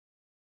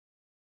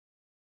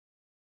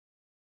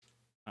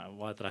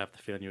 Why did I have the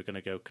feeling you were going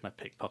to go, can I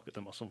pickpocket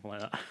them or something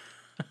like that?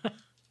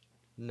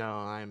 No,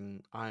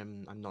 I'm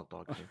not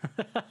doxing.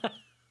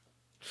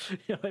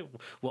 You're like,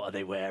 what are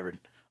they wearing?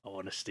 I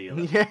want to steal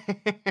it.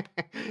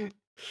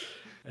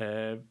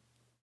 Yeah.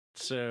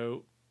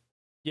 So,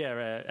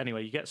 yeah.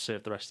 Anyway, you get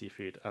served the rest of your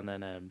food, and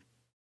then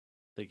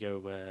they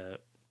go.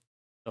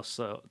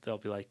 They'll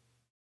be like,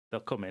 they'll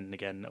come in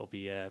again. It'll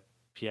be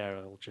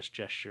Pierre will just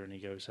gesture and he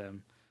goes,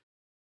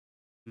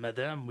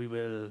 "Madame, we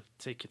will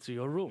take you to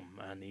your room."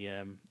 And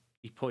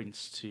he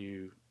points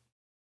to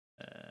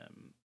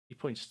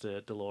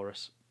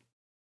Dolores,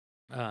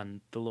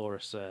 and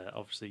Dolores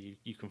obviously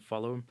you can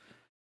follow him,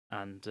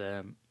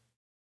 and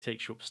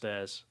takes you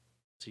upstairs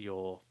to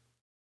your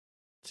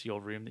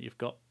room that you've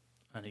got,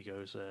 and he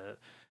goes,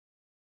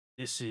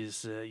 "This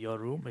is your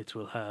room. It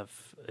will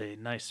have a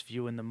nice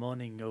view in the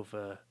morning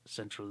over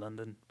central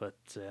London,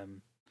 but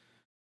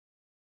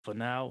for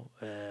now,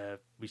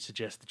 we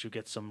suggest that you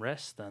get some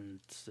rest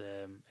and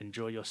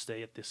enjoy your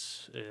stay at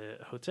this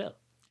hotel."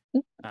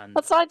 And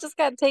That's why I just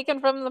got taken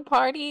from the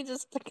party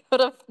just to go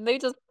to. They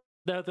just.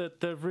 no,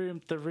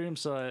 the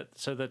rooms are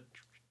so that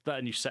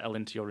and you settle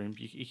into your room.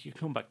 You can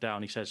come back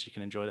down. He says you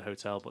can enjoy the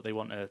hotel, but they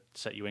want to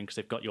set you in because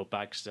they've got your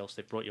bags still.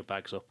 So they've brought your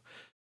bags up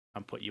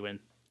and put you in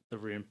the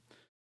room.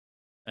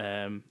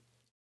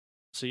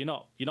 So you're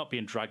not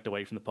being dragged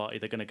away from the party.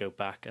 They're going to go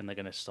back and they're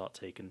going to start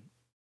taking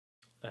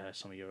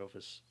some of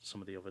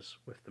the others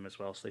with them as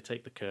well. So they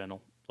take the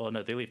Colonel. Oh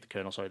no, they leave the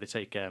Colonel. Sorry, they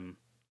take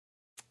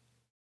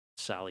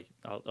Sally.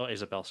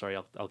 Isabel. Sorry,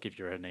 I'll give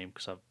you her name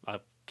because I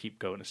keep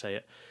going to say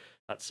it.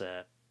 That's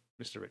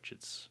Mr.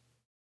 Richards'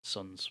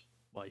 son's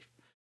wife,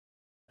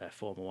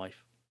 former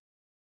wife.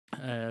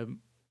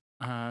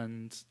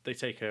 And they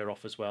take her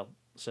off as well.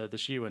 So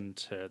there's you and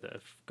her that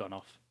have gone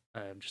off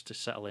just to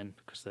settle in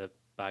because the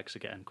bags are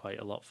getting quite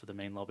a lot for the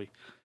main lobby.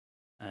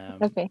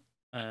 Okay.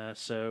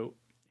 So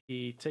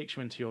he takes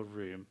you into your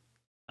room,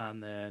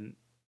 and then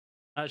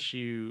as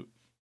you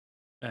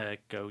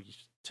go, you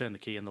turn the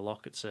key in the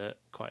lock. It's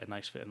quite a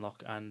nice fitting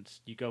lock, and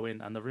you go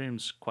in, and the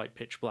room's quite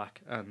pitch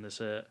black, and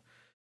there's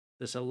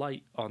a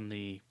light on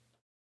the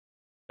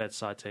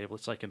bedside table.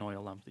 It's like an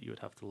oil lamp that you would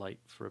have to light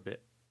for a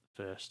bit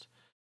first,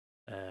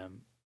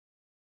 and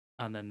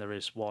then there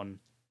is one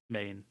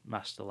main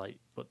master light,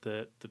 but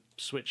the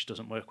switch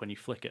doesn't work when you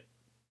flick it.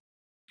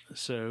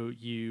 So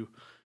you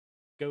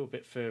go a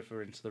bit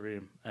further into the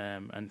room,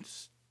 and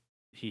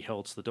he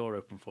holds the door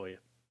open for you.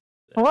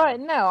 What?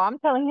 No, I'm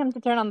telling him to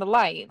turn on the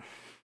light.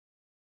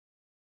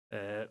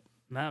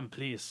 Ma'am,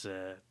 please,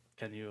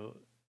 can you?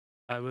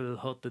 I will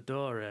hold the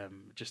door,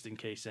 just in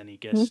case any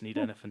guests need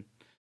anything.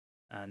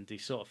 And he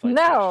sort of like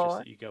gestures No.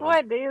 that you go.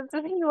 What?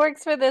 He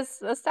works for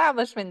this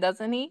establishment,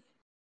 doesn't he?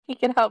 He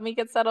can help me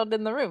get settled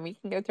in the room. He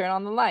can go turn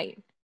on the light.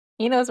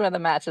 He knows where the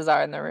matches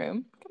are in the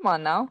room. Come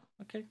on now.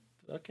 Okay.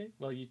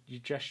 Well, you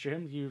gesture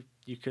him.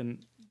 You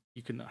can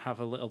have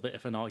a little bit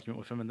of an argument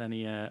with him, and then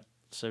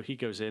he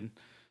goes in.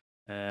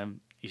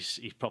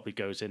 He probably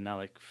goes in now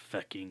like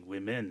fucking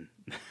women.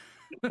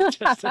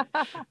 Just,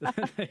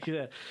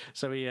 yeah.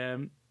 So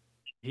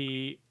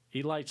he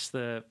lights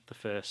the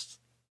first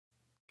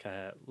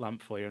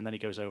lamp for you, and then he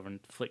goes over and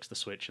flicks the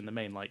switch, and the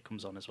main light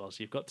comes on as well. So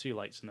you've got two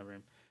lights in the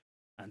room,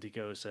 and he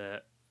goes,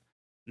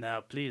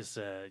 "Now, please,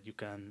 you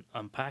can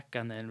unpack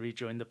and then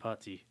rejoin the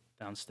party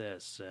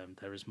downstairs.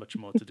 There is much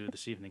more to do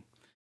this evening."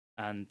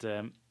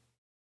 And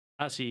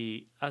as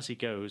he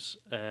goes,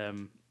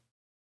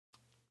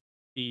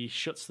 he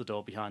shuts the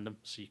door behind him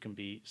so you can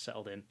be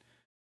settled in.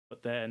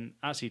 But then,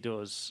 as he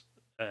does,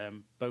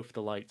 both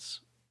the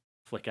lights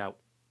flick out.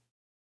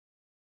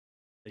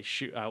 They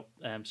shoot out.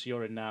 So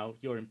you're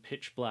in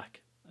pitch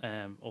black.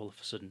 All of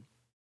a sudden,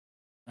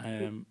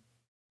 and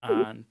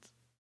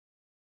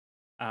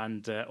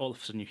all of a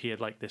sudden you hear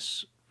like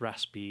this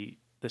raspy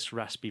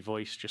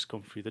voice just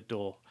come through the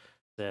door,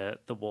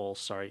 the walls.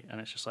 Sorry, and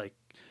it's just like,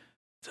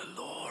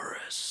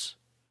 "Dolores,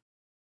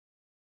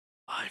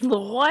 I've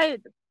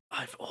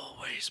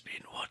always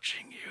been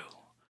watching you."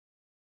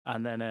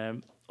 And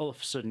then all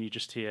of a sudden you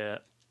just hear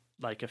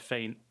like a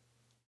faint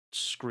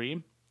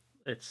scream.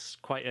 It's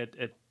quite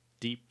a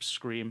deep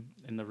scream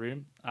in the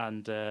room,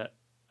 and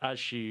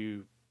as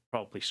you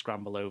probably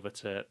scramble over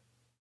to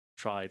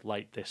try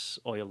light this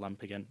oil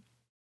lamp again,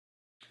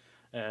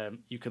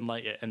 you can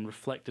light it, and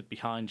reflected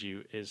behind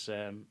you is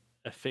a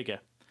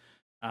figure,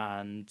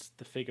 and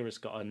the figure has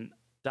got a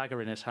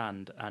dagger in his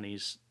hand, and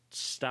he's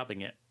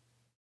stabbing it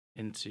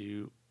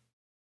into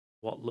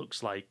what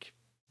looks like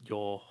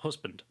your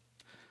husband.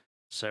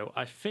 So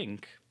I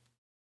think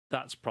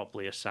that's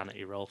probably a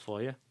sanity roll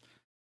for you.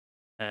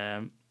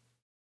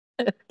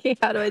 Okay,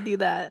 how do I do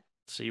that?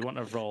 So you want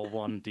to roll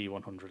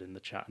 1d100 in the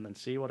chat and then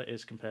see what it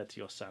is compared to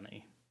your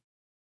sanity.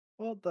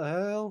 What the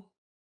hell?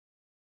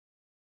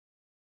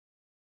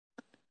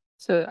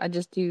 So I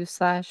just do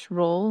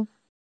 /roll.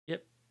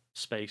 Yep.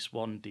 Space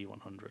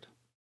 1d100.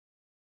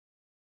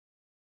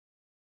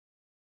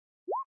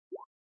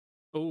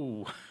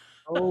 Ooh.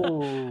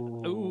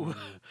 Oh. Ooh.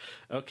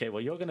 Okay,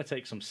 well, you're going to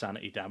take some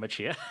sanity damage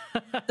here.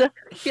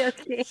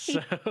 Okay.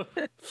 So,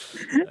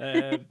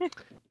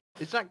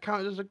 Is that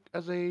counted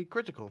as a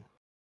critical?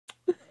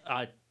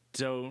 I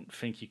don't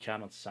think you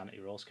can on sanity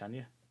rolls, can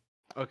you?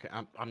 Okay,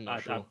 I'm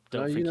not sure. I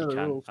don't No, you think know you the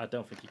can. rules. I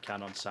don't think you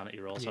can on sanity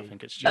rolls. I Yeah.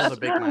 think it's You're just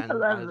the big man. That's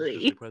Lovely.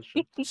 just a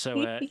question.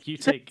 so. You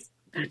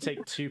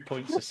take 2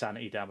 points of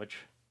sanity damage.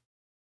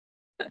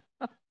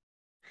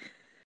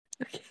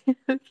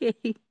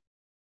 Okay.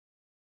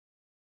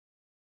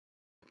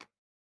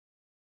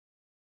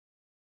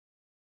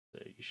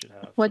 you should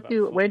have. Where about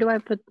do 40. I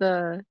put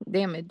the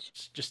damage?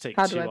 Just take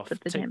How two do I off. put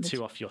the Take damage?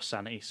 2 off your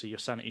sanity, so your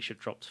sanity should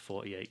drop to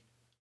 48.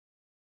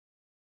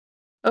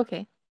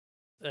 Okay.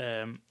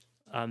 And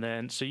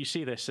then so you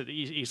see this.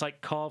 He's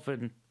like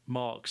carving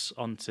marks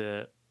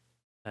onto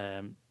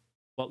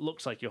what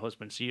looks like your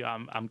husband. So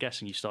I'm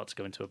guessing you start to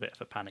go into a bit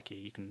of a panic here.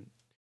 You can.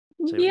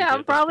 Say what you Yeah, do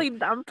at this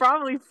point. I'm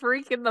probably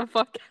freaking the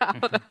fuck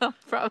out. I'm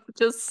probably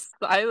just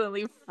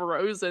silently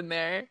frozen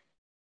there.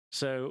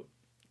 So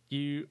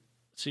you're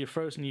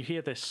frozen. You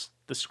hear this.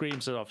 The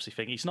screams are obviously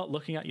thinking he's not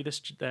looking at you.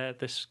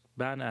 This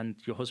man, and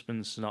your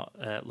husband's not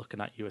looking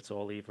at you at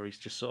all either. He's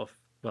just sort of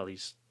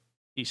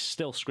he's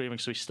still screaming,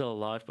 so he's still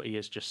alive, but he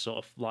is just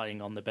sort of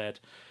lying on the bed,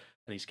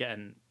 and he's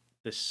getting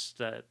this.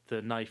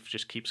 The knife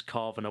just keeps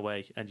carving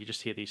away, and you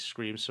just hear these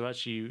screams. So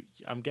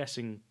I'm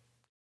guessing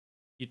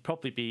you'd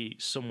probably be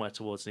somewhere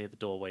towards near the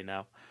doorway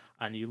now,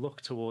 and you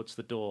look towards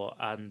the door,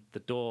 and the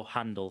door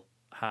handle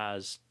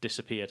has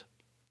disappeared.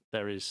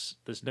 There's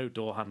no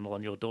door handle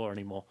on your door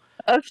anymore.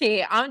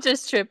 Okay, I'm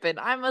just tripping.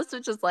 I must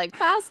have just like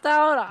passed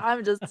out.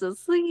 I'm just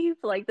asleep.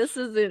 Like this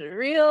isn't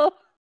real.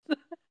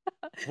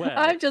 Well,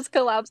 I've just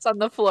collapsed on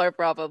the floor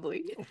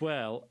probably.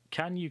 Well,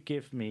 can you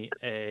give me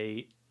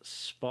a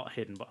spot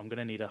hidden? But I'm going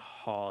to need a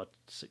hard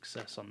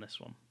success on this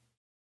one.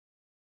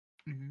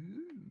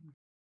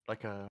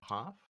 Like a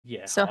half?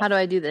 Yeah. So half. how do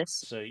I do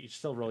this? So you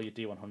still roll your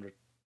D100.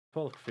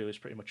 Call of Cthulhu is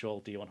pretty much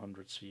all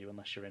D100s for you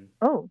unless you're in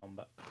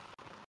combat.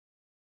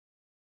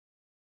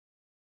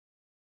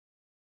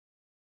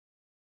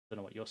 Don't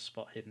know what your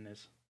spot hidden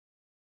is.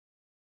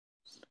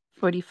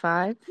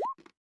 45.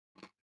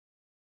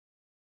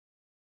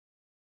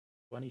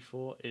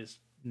 24 is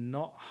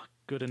not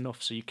good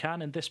enough. So you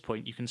can, at this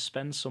point, you can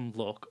spend some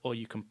luck or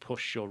you can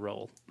push your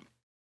roll.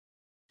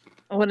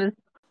 What do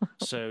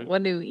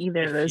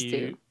either of those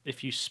do?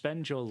 If you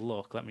spend your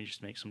luck, let me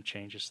just make some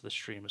changes to the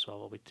stream as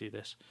well while we do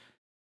this.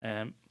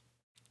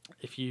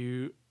 If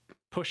you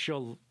push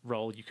your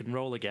roll, you can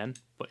roll again,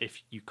 but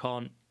if you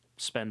can't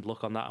spend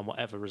luck on that, and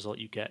whatever result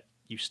you get,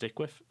 you stick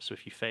with. So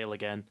if you fail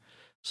again,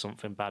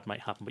 something bad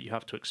might happen, but you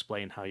have to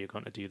explain how you're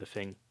going to do the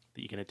thing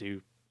that you're going to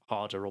do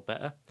harder or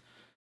better.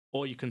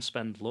 Or you can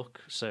spend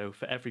luck. So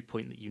for every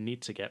point that you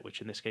need to get,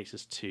 which in this case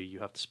is 2, you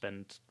have to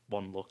spend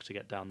 1 luck to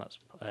get down. That's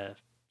so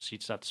you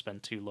just have to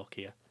spend 2 luck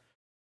here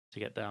to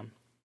get down.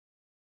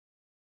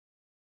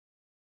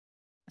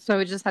 So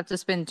we just have to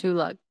spend 2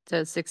 luck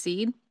to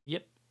succeed?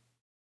 Yep.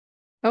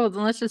 Oh,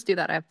 then let's just do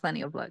that. I have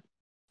plenty of luck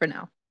for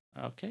now.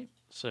 Okay.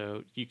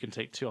 So you can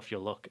take 2 off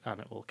your luck,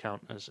 and it will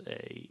count as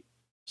a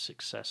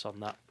success on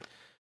that.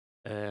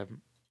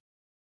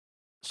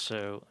 So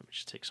let me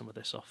just take some of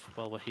this off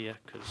while we're here,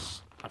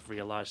 because I've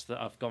realised that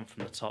I've gone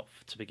from the top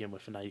to begin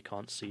with, and now you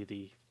can't see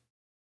the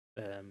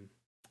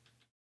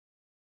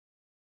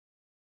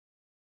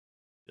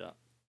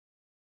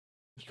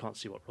you can't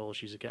see what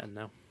rolls you're getting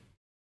now.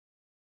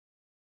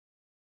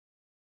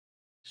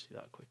 See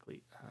that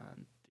quickly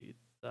and do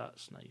that.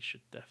 So now you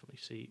should definitely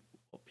see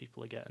what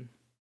people are getting.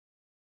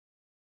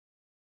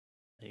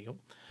 There you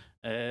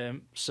go.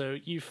 So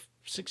you've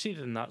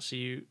succeeded in that. So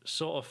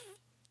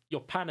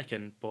you're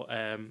panicking, but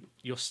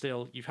you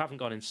haven't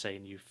gone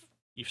insane. You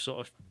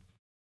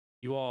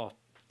are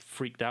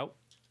freaked out.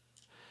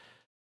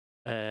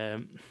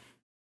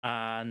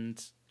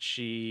 And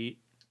she,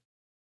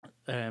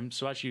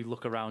 so as you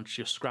look around,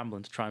 you're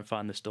scrambling to try and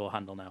find this door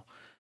handle now,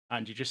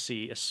 and you just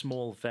see a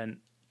small vent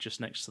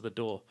just next to the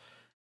door,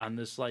 and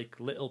there's like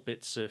little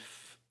bits of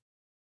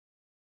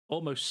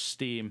almost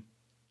steam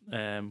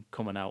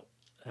coming out.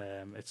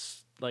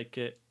 It's like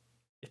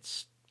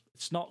it's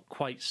not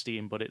quite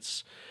steam, but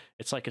it's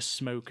like a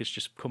smoke is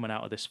just coming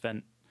out of this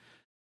vent.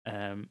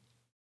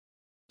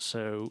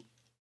 So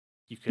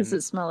you can. Does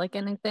it smell like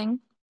anything?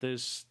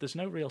 There's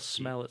no real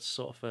smell. It's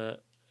sort of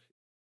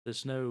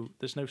there's no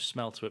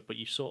smell to it, but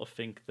you sort of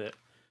think that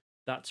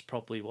that's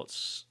probably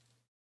what's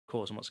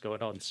causing what's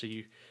going on. So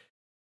you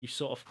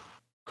sort of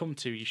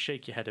you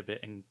shake your head a bit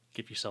and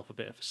give yourself a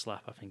bit of a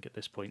slap, I think, at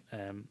this point,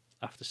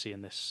 after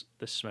seeing this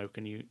smoke,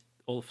 and you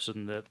all of a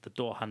sudden the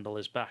door handle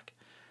is back.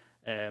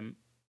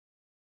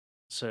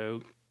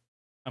 So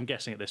I'm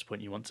guessing at this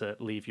point you want to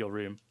leave your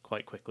room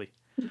quite quickly.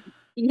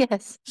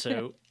 Yes.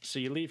 So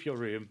you leave your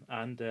room,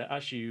 and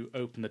as you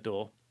open the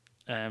door,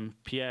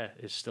 Pierre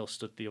is still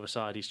stood the other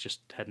side. He's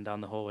just heading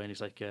down the hallway, and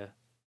he's like,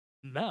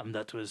 "Ma'am,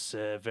 that was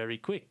very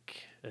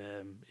quick.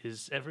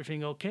 Is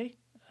everything okay?"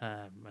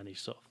 And he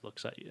sort of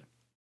looks at you.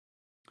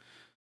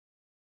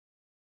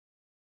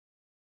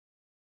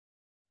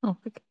 Oh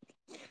my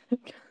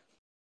God.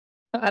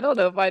 I don't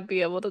know if I'd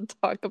be able to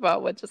talk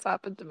about what just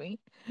happened to me.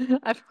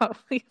 I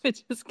probably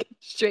would just get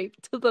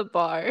straight to the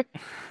bar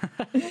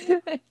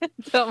and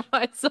tell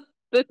myself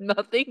that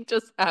nothing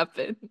just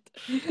happened.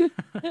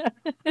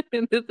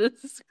 And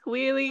this is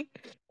clearly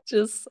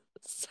just,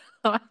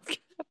 I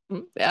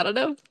don't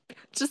know,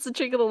 just a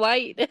trick of the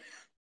light.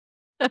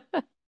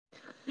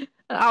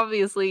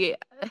 Obviously,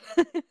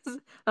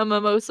 a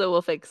mimosa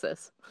will fix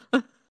this.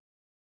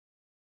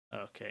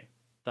 Okay,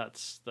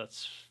 that's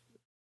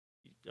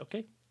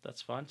okay.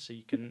 That's fine. So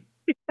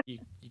you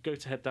you go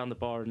to head down the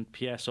bar, and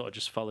Pierre sort of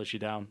just follows you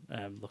down,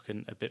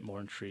 looking a bit more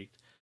intrigued.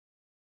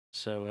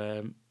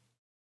 So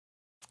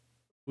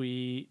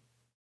we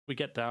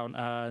get down,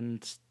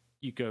 and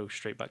you go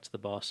straight back to the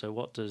bar. So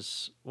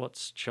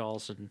what's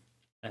Charles and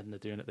Edna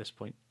doing at this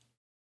point?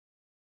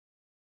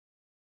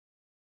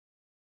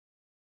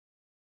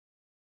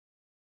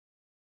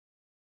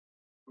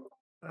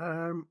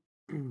 So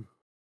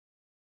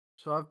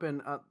I've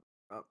been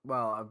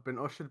I've been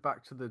ushered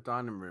back to the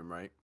dining room,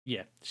 right?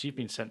 Yeah, so you've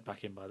been sent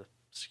back in by the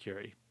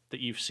security that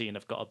you've seen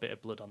have got a bit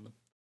of blood on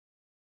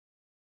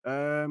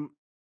them.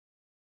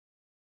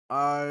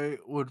 I'd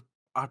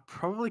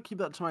probably keep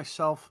that to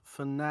myself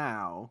for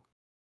now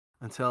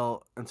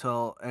until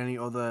any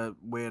other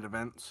weird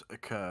events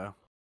occur.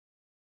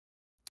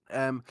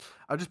 I'll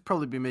just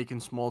probably be making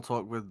small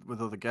talk with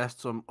other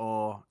guests,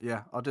 or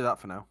yeah, I'll do that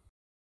for now.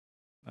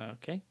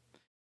 Okay.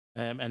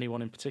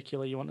 Anyone in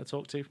particular you want to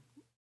talk to?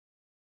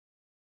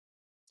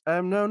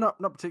 No, not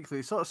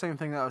particularly. Sort of same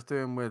thing that I was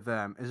doing with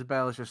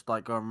Isabella's, just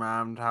like going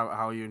around. How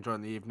are you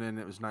enjoying the evening?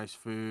 It was nice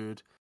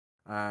food.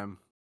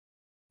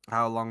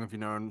 How long have you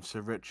known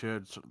Sir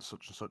Richard?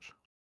 Such and such.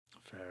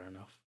 Fair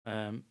enough.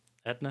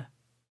 Edna,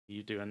 are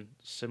you doing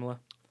similar?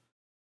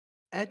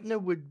 Edna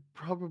would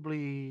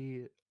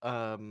probably,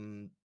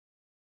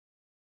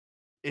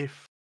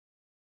 if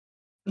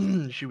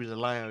she was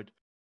allowed,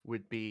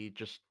 would be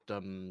just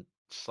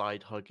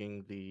side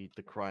hugging the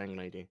crying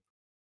lady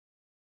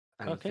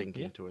and Okay,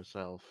 thinking yeah. to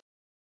herself,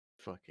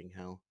 "Fucking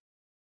hell."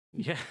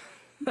 Yeah.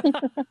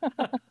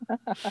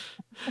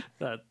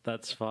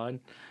 That's fine.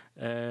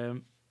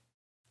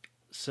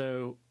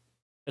 So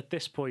at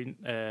this point,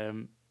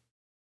 I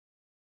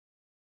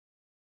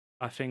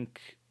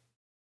think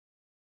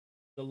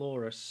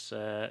Dolores,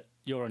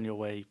 you're on your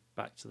way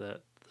back to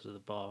the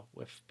bar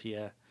with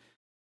Pierre,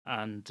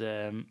 and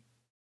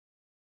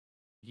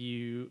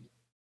you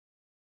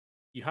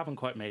haven't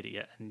quite made it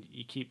yet, and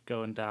you keep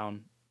going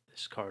down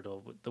this corridor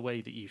the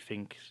way that you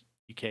think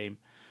you came,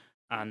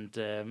 and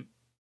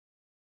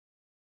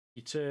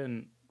you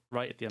turn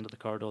right at the end of the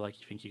corridor like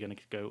you think you're going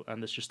to go,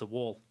 and there's just a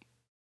wall.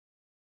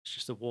 It's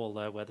just a wall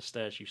there where the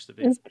stairs used to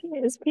be.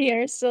 Is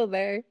Pierre still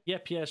there? Yeah,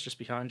 Pierre's just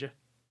behind you.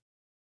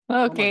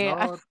 Okay. Oh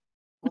my God.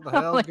 What the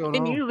hell's going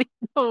Can on? you lead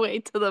the way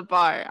to the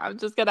bar? I'm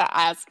just gonna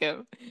ask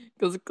him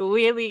because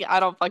clearly I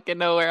don't fucking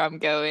know where I'm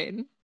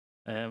going.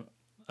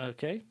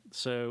 Okay,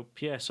 so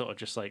Pierre sort of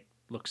just like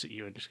looks at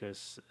you and just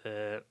goes,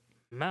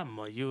 "Ma'am,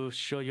 are you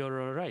sure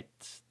you're all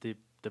right? The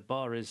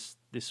bar is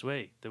this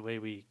way, the way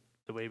we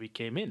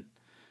came in."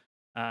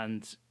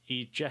 And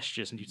he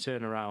gestures, and you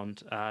turn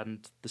around,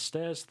 and the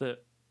stairs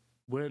that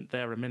weren't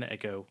there a minute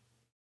ago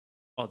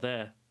are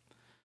there.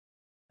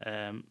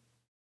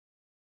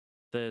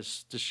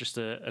 There's just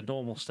a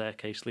normal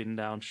staircase leading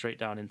down straight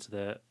down into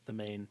the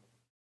main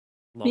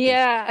lobby.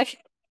 Yeah,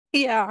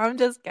 yeah. I'm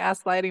just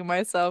gaslighting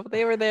myself.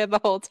 They were there the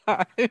whole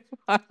time.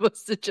 I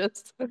must have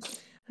just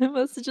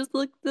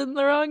looked in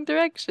the wrong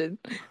direction.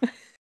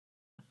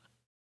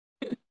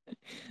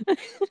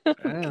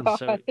 Damn.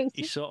 So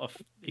he sort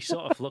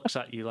of looks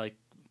at you like,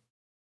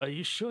 "Are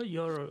you sure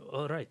you're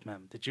all right,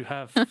 ma'am? Did you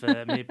have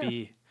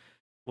maybe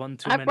one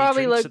too many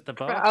drinks at the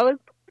bar?" I was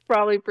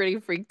probably pretty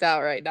freaked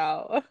out right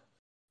now.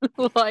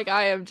 Like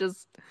I am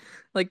just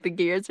like the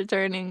gears are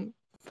turning,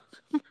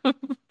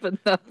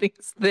 but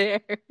nothing's there.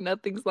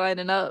 Nothing's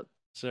lining up.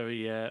 So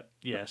yeah.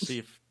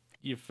 So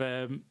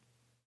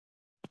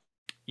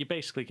you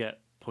basically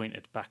get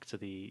pointed back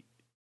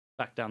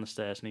down the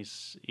stairs, and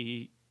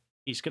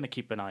he's going to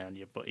keep an eye on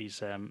you, but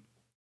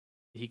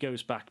he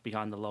goes back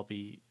behind the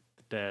lobby,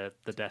 the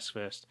desk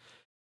first,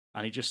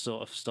 and he just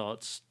sort of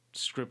starts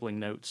scribbling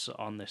notes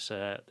on this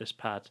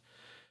pad.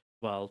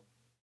 Well,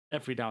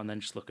 every now and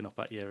then just looking up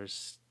at you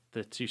as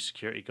the two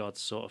security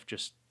guards sort of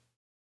just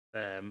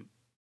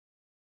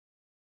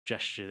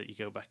gesture that you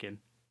go back in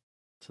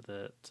to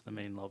the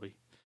main lobby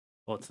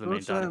or to the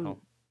main dining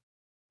hall.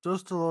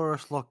 Does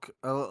Dolores look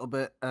a little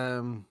bit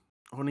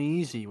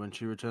uneasy when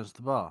she returns to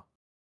the bar?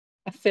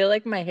 I feel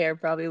like my hair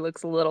probably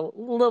looks a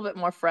little bit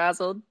more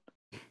frazzled.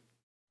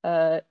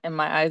 And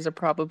my eyes are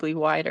probably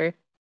wider.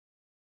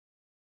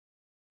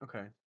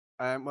 Okay.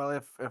 Well,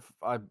 if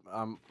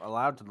I'm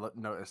allowed to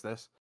notice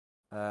this,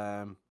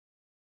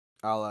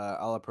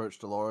 I'll approach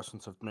Dolores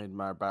since I've made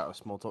my bout of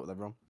small talk with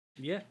everyone.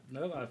 Yeah,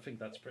 no, I think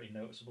that's pretty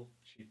noticeable.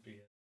 She'd be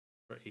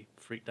pretty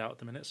freaked out at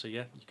the minute. So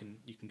yeah,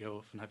 you can go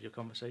off and have your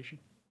conversation.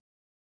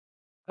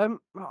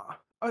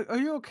 Are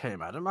you okay,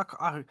 madam?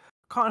 I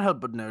can't help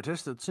but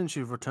notice that since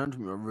you've returned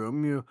from your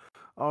room, you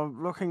are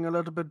looking a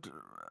little bit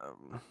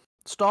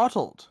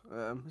startled.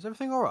 Is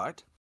everything all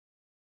right?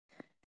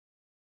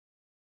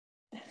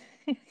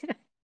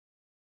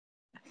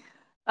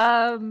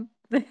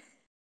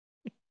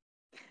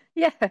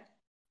 Yeah,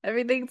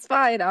 everything's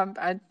fine.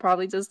 I'm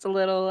probably just a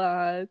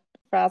little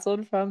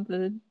frazzled from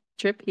the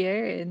trip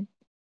here,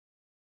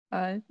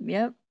 and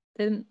yep,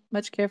 didn't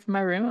much care for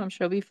my room. I'm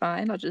sure I'll be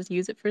fine. I'll just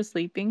use it for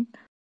sleeping.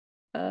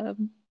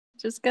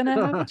 Just gonna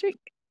have a drink.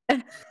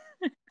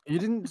 You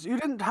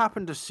didn't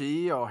happen to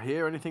see or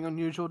hear anything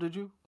unusual, did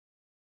you?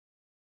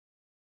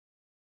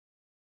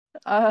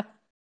 Uh,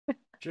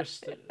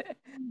 Just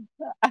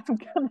I'm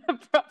gonna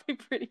probably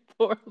pretty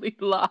poorly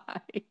lie.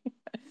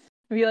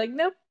 Be like,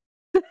 nope,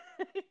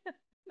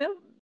 nope,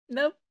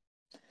 nope,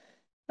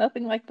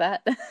 nothing like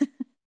that.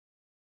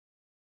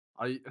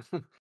 Are you,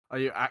 are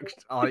you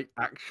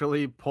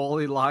actually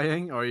poorly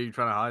lying, or are you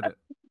trying to hide it?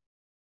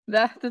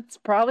 That's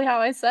probably how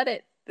I said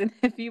it. And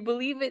if you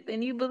believe it,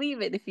 then you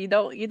believe it. If you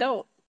don't, you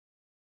don't.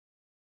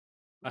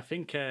 I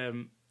think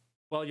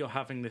while you're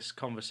having this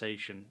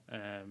conversation,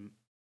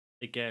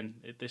 again,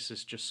 this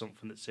is just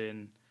something that's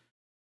in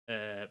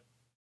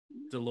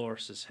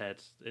Dolores's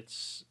head.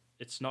 It's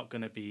not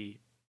going to be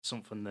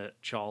something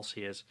that Charles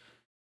hears,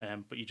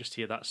 but you just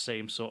hear that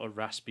same sort of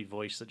raspy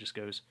voice that just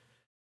goes,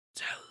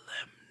 "Tell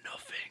them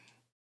nothing,"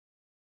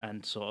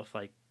 and sort of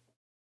like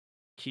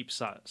keeps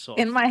that sort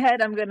In of. my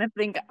head, I'm gonna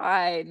think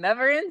I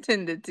never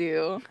intended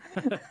to.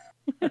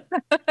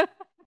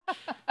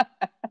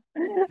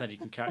 Then you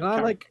can Can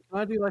I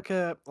do like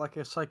a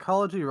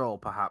psychology roll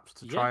perhaps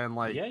to try and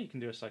yeah, you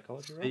can do a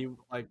psychology roll. see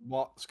like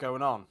what's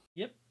going on?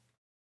 Yep.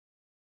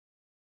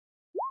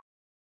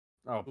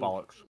 Oh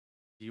bollocks!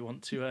 Do you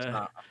want to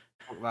Fuck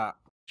that.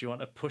 do you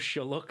want to push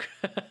your luck?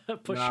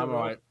 Push No, your I'm roll.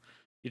 alright.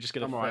 You're just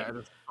gonna. I'm alright. I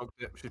just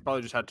fucked it. She's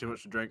probably just had too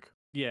much to drink.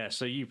 Yeah,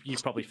 so you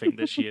probably think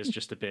that she is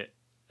just a bit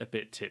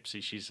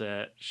tipsy. She's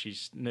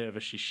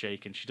nervous. She's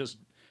shaken. She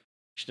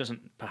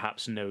doesn't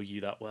perhaps know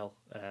you that well.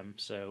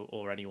 So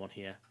or anyone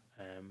here.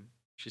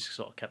 She's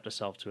sort of kept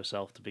herself to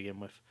herself to begin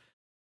with.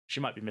 She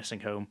might be missing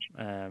home.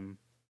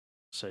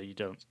 So you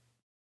don't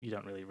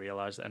really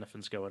realize that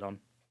anything's going on.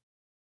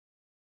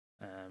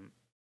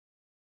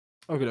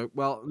 Okay,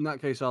 well in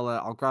that case,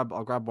 I'll grab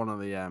one of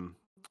the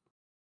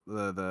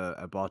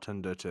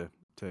bartender to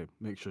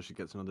make sure she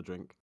gets another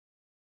drink.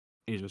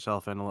 Ease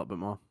herself in a little bit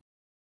more.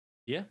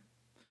 Yeah.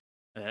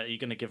 Are you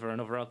going to give her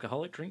another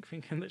alcoholic drink,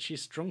 thinking that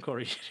she's drunk, or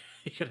are you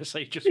going to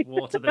say just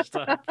water this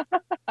time?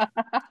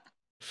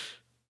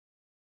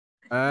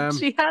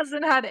 She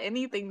hasn't had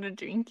anything to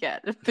drink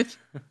yet.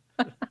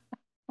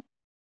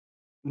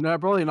 No,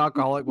 probably an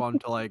alcoholic one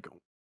to like,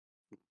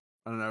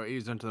 I don't know,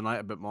 ease into the night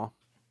a bit more.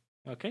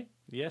 Okay,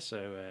 yeah.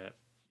 So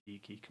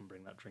Iki can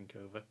bring that drink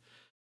over.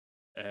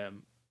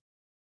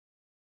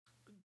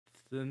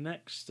 The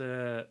next.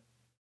 Okay.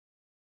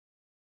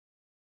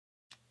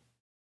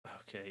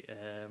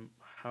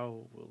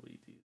 How will we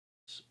do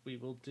this? We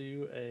will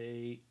do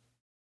a.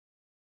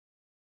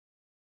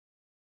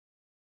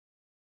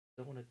 I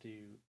don't want to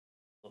do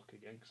luck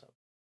again.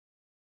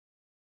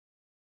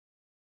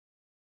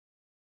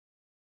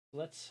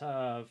 Let's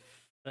have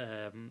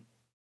not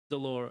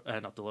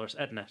Dolores,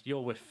 Edna.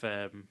 You're with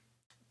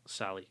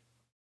Sally.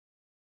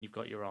 You've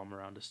got your arm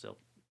around her still.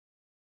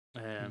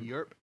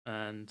 Yerp.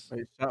 And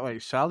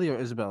Wait, Sally or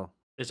Isabel?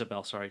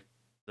 Isabel, sorry.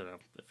 Don't know.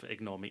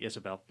 Ignore me,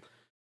 Isabel.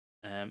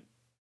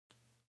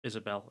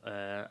 Isabel,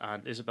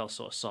 and Isabel's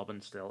sort of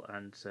sobbing still,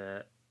 and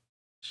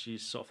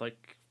she's sort of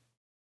like,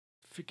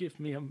 "Forgive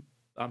me,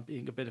 I'm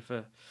being a bit of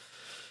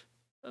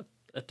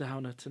a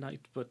downer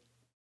tonight, but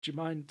do you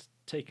mind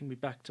taking me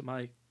back to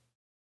my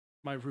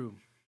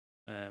room?"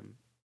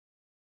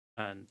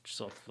 And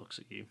sort of looks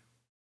at you.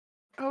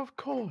 Of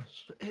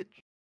course.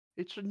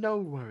 It's no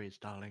worries,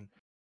 darling.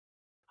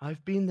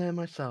 I've been there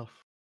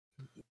myself.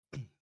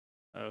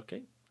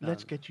 Okay.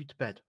 Let's get you to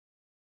bed.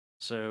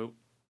 So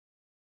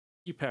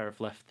you pair have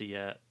left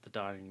the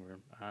dining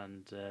room,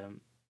 and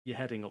you're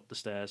heading up the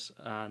stairs,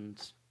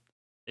 and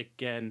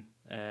again,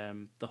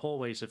 the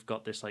hallways have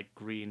got this like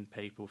green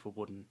paper with a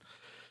wooden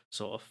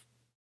sort of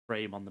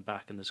frame on the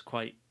back, and there's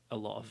quite a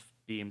lot of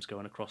beams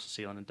going across the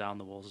ceiling and down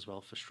the walls as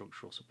well for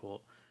structural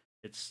support.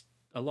 It's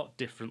a lot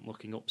different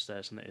looking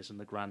upstairs than it is in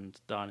the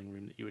grand dining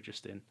room that you were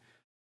just in.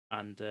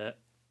 And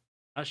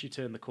as you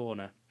turn the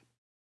corner,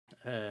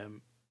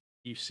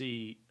 you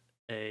see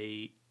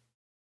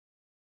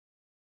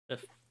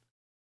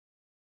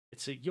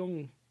it's a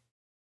young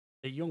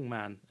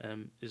man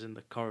is in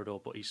the corridor,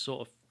 but he's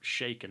sort of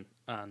shaken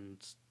and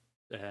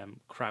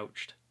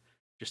crouched,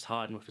 just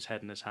hiding with his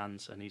head in his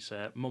hands, and he's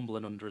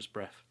mumbling under his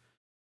breath.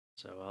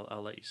 So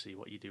I'll let you see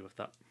what you do with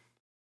that.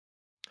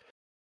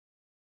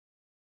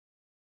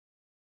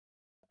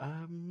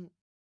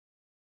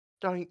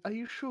 Darling, are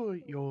you sure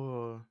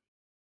your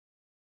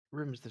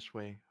room's this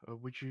way, or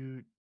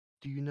do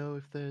you know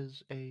if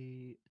there's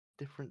a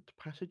different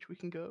passage we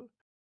can go?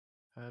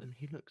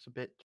 He looks a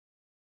bit.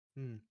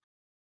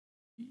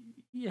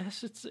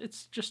 Yes,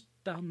 it's just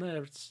down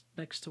there. It's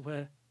next to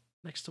where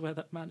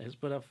that man is,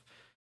 but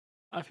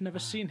I've never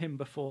seen him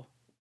before.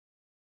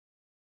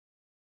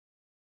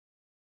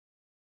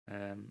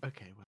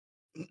 Okay, well,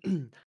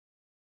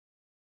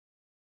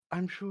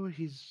 I'm sure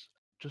he's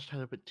just had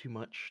a bit too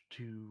much,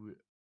 a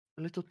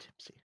little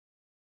tipsy.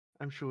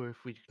 I'm sure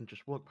if we can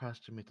just walk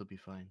past him, it'll be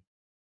fine.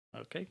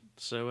 Okay,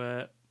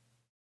 so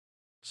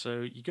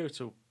you go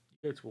to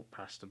walk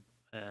past him,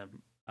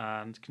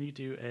 and can you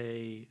do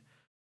a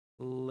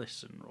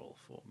listen roll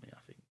for me?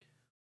 I think.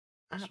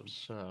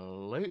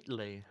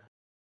 Absolutely.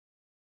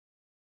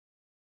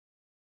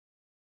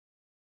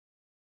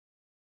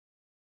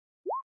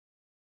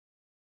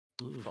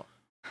 Ooh.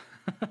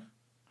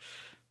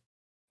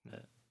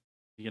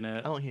 You're I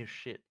gonna don't hear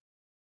shit.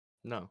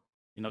 No.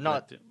 you're not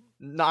Not. gonna.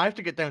 No, I have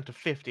to get down to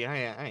 50.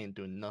 I ain't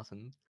doing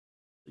nothing.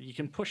 You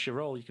can push your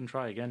roll. You can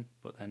try again,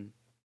 but then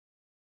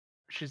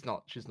She's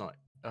not. She's not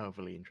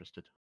overly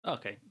interested.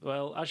 okay.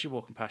 Well, as you're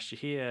walking past, you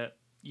hear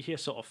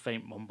sort of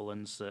faint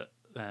mumblings that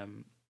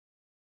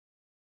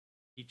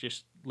he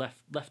just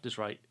left is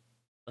right,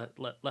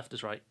 left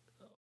is right,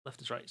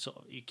 left is right. Sort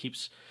of he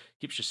keeps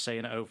just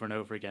saying it over and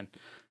over again,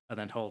 and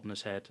then holding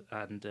his head,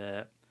 and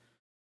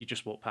you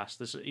just walk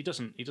past. He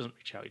doesn't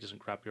reach out. He doesn't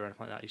grab you or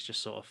anything like that. He's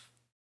just sort of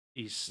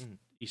he's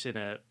in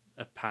a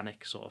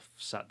panic, sort of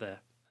sat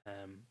there,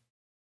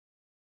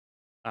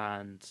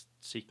 and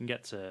so you can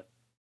get to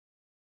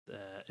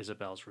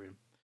Isabel's room,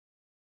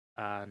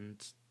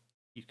 and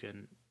you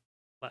can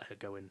let her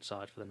go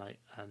inside for the night.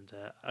 And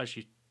as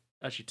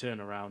you turn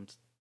around,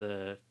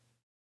 the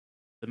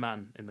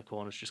man in the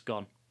corner's just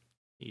gone.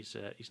 He's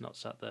not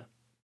sat there.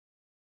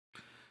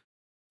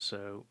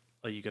 So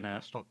are you gonna?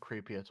 That's not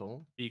creepy at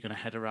all. Are you gonna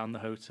head around the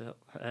hotel?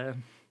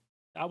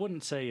 I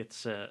wouldn't say it's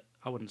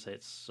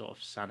sort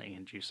of sanity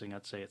inducing.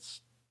 I'd say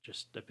it's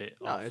just a bit.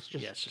 No, off. it's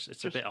just. Yeah,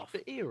 it's a bit off. A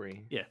bit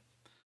eerie. Yeah.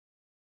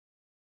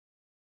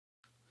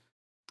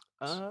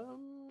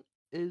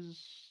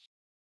 Is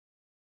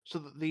so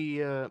that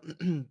the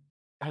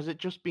has it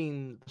just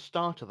been the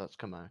starter that's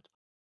come out?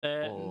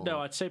 No,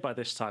 I'd say by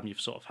this time you've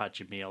sort of had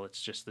your meal.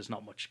 It's just there's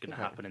not much going to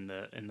Okay. happen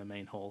in the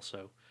main hall.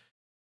 So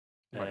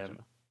Right.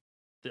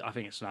 I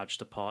think it's now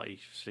just a party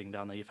thing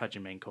down there. You've had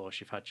your main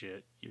course, you've had your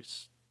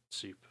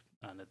soup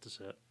and a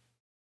dessert.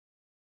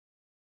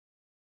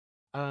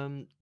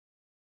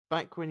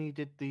 Back when he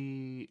did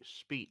the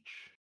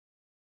speech,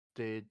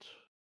 did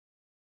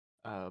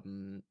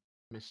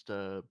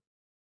Mr.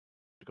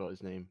 forgot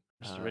his name.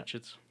 Mr.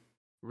 Richards.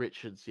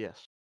 Richards,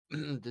 yes.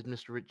 Did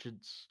Mr.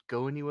 Richards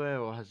go anywhere,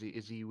 or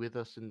is he with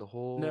us in the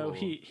hall? No, or...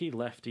 he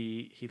left.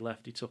 He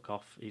left. He took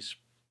off. He's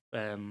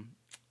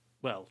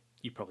well,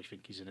 you probably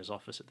think he's in his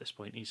office at this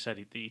point. He said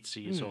he'd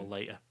see us all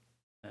later.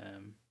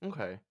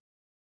 Okay.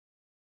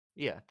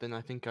 Yeah, then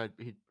I think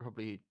he'd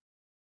probably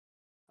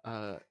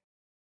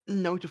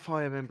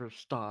notify a member of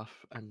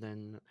staff and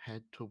then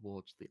head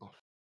towards the office.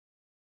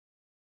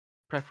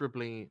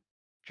 Preferably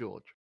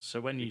George.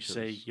 So when you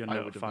say because you're I would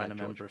have notifying met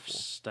a member George of before.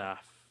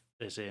 staff,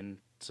 as in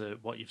to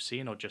what you've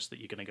seen, or just that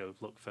you're going to go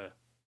look for?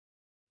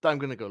 I'm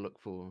going to go look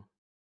for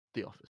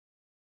the office.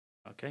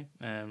 Okay.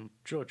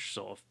 George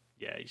sort of,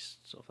 yeah, he's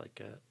sort of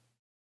like,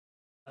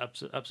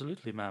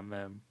 absolutely,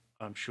 ma'am.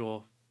 I'm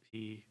sure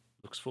he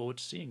looks forward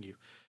to seeing you,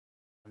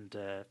 and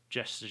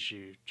gestures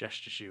you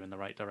in the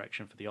right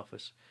direction for the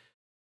office.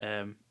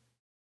 And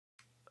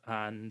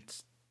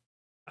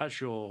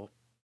as you're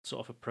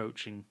sort of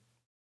approaching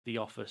the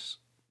office,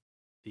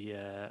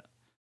 the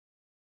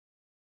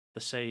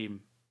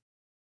same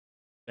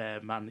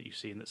man that you've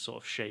seen that's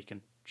sort of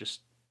shaken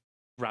just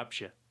grabs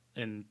you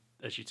in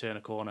as you turn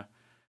a corner,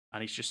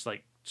 and he's just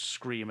like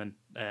screaming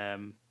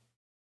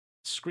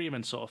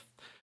sort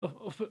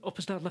of up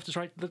is down, left is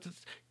right,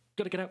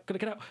 gotta get out,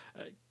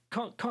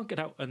 can't get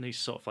out, and he's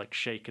sort of like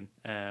shaking,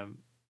 and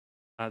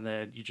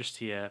then you just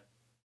hear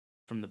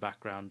from the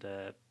background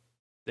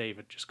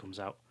David just comes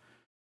out,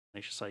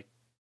 and he's just like,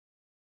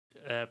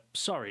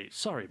 sorry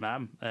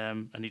ma'am,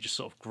 and he just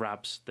sort of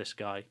grabs this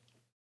guy,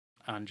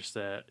 and just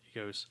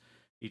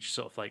he just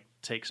sort of like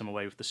takes him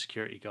away with the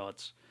security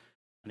guards,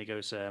 and he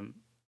goes,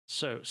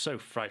 so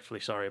frightfully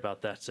sorry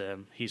about that.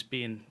 He's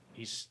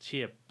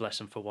here, bless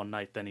him, for one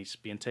night. Then he's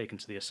being taken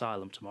to the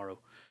asylum tomorrow.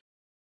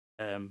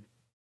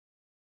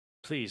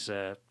 Please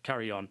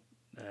carry on,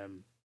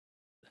 and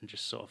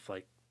just sort of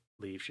like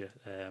leaves you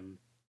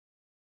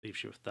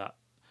with that.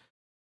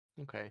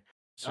 Okay.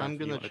 So I'm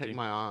gonna check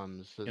my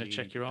arms. Gonna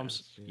check your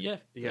arms? Yeah.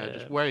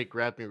 Just where he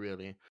grabbed me,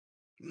 really.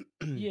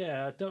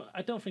 Yeah,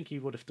 I don't think he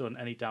would have done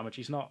any damage.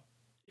 He's not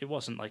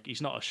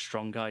a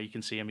strong guy. You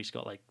can see him. He's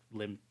got like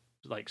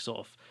like sort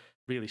of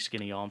really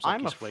skinny arms. Like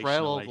I'm a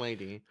frail old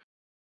lady.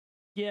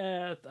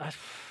 Yeah, I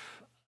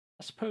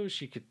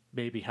suppose you could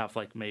maybe have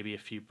like maybe a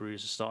few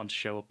bruises starting to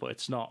show up, but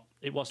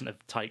it wasn't a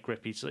tight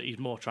grip. He's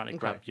more trying to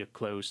grab your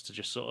clothes to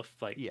just sort of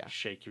like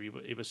shake you.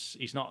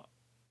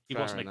 He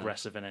wasn't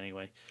aggressive in any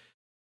way.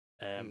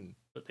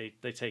 But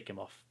they take him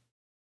off.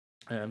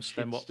 So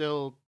then what?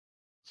 Still,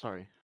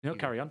 sorry. No,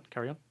 carry on.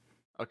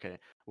 Okay.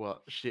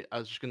 Well, I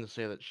was just gonna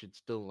say that she'd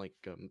still like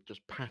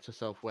just pat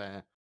herself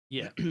where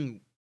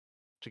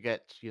to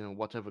get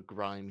whatever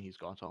grime he's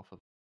got off of.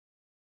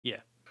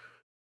 Yeah.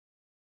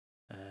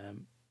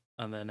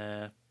 And then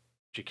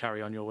do you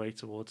carry on your way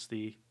towards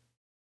the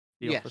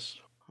office?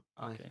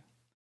 Okay.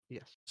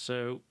 Yes.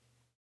 So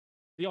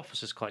the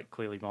office is quite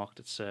clearly marked.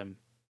 It's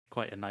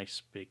quite a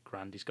nice, big,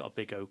 grand. He's got a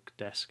big oak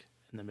desk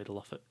in the middle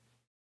of it,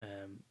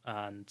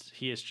 and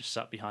he is just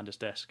sat behind his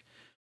desk,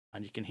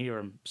 and you can hear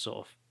him sort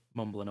of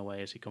mumbling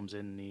away as he comes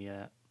in.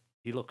 And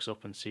he looks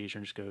up and sees you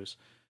and just goes,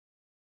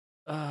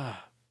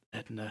 "Ah,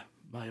 Edna,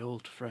 my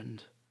old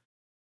friend,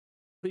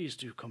 please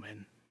do come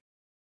in."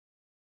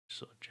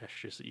 Sort of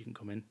gestures that you can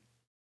come in.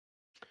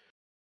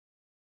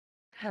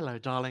 Hello,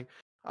 darling.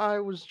 I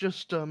was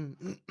just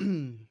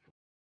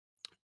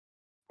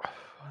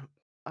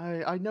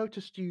I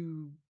noticed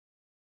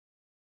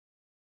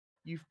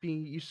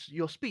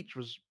your speech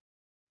was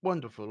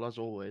wonderful as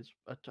always,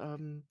 but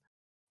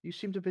you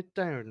seemed a bit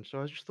down,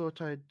 so I just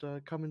thought I'd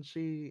come and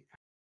see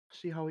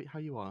how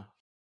you are.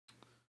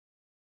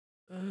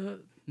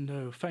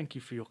 No, thank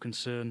you for your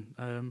concern.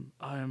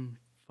 I am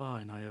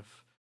fine. I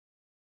have.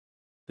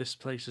 This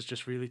place has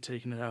just really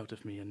taken it out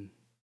of me, and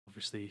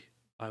obviously,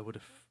 I would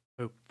have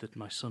hoped that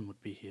my son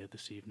would be here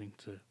this evening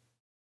to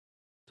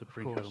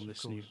bring home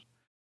this new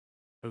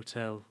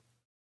hotel,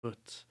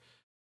 but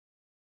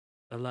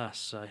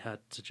alas, I had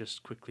to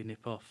just quickly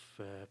nip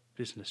off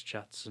business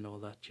chats and all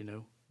that.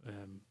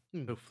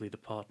 Hopefully, the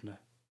partner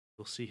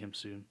will see him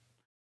soon,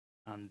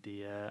 and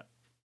the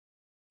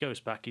goes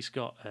back. He's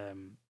got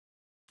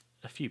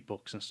a few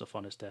books and stuff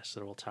on his desk.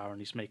 They're all towering.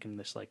 He's making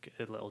this like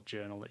a little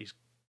journal that he's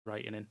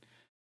writing in.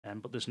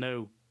 But there's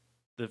no.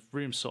 The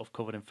room's sort of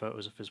covered in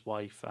photos of his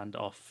wife and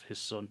of his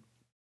son,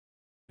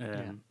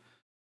 and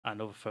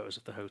other photos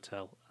of the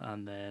hotel.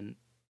 And then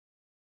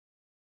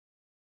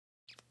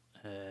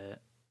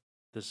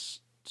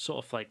there's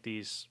sort of like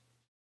these,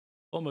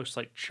 almost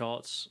like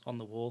charts on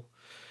the wall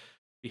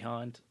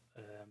behind.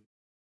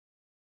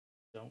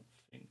 Don't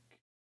think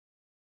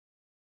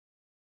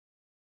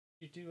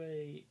you do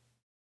a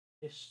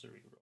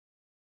history roll.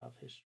 Have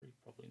history,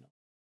 probably not.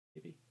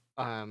 Maybe.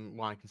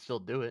 Well, I can still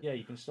do it. Yeah,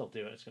 you can still do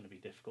it. It's going to be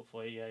difficult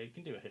for you. Yeah, you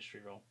can do a history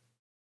roll.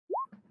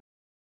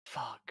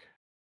 Fuck.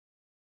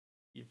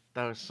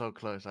 That was so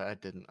close. I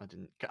didn't.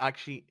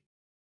 Actually,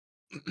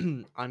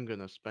 I'm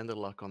gonna spend a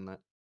luck on that.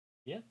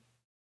 Yeah.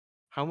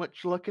 How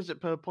much luck is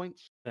it per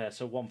points?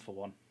 So 1 for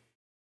 1.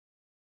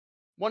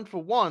 1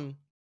 for 1?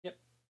 Yep.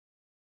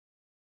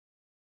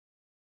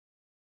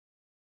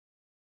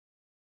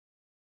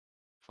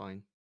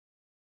 Fine.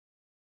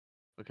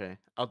 Okay,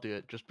 I'll do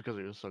it just because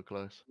it was so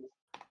close.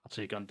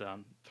 So you've gone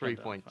down 3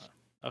 points.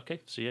 Okay,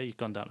 so yeah, you've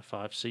gone down to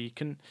 5. So you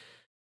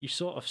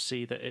sort of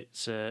see that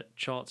it's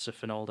charts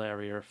of an old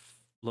area of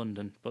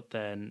London, but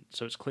then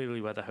so it's clearly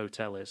where the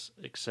hotel is,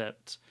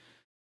 except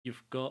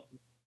you've got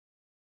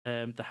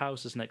the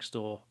houses next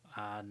door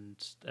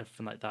and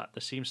everything like that.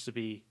 There seems to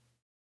be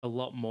a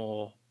lot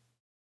more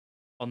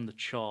on the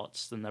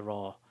charts than there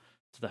are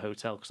to the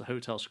hotel, because the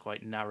hotel's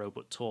quite narrow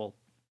but tall,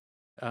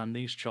 and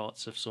these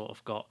charts have sort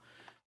of got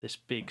this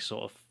big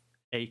sort of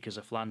acres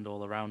of land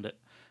all around it,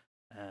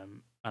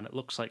 and it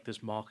looks like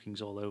there's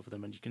markings all over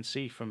them, and you can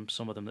see from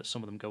some of them that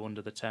some of them go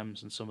under the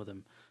Thames and some of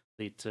them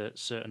lead to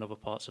certain other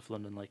parts of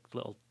London, like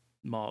little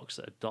marks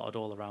that are dotted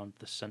all around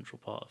the central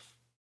part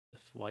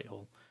of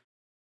Whitehall,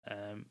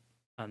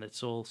 and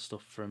it's all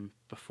stuff from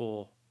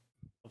before,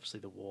 obviously,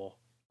 the war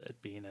that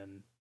had been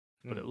in.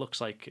 But it looks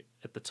like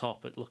at the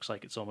top, it looks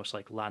like it's almost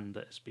like land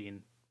that has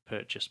been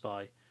purchased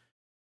by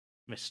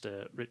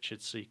Mr.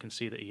 Richards, so you can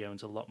see that he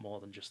owns a lot more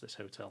than just this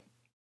hotel.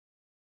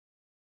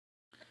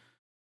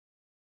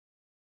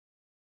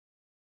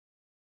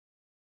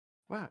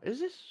 Wow,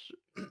 is this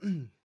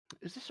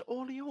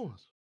all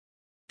yours?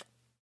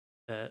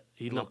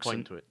 He And I'll looks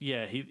point to it.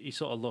 Yeah, he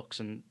sort of looks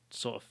and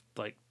sort of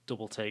like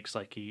double takes,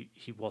 like he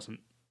didn't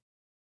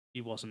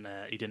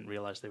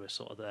realize they were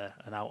sort of there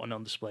and out and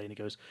on display, and he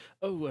goes,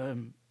 "Oh,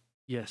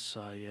 yes,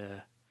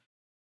 I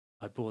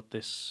bought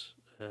this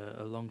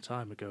a long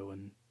time ago,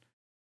 and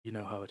you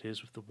know how it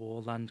is with the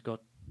war. Land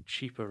got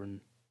cheaper,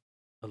 and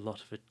a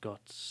lot of it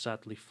got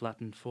sadly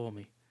flattened for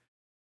me.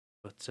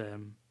 But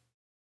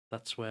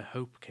that's where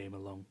Hope came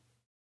along.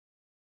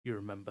 You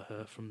remember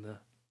her from the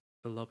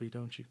lobby,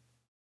 don't you?"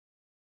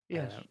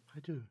 Yes, I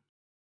do.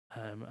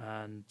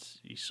 And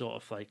he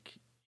sort of like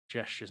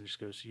gestures and just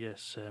goes,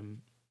 "Yes,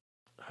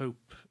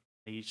 Hope."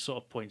 He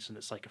sort of points, and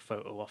it's like a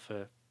photo of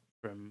her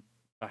from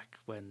back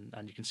when,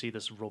 and you can see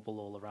there's rubble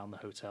all around the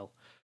hotel,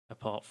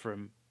 apart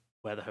from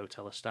where the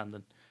hotel is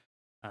standing.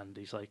 And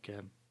he's like,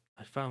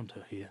 "I found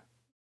her here,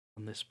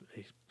 on this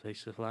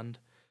place of land,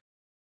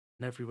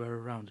 and everywhere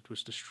around it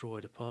was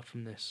destroyed apart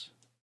from this.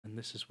 And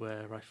this is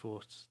where I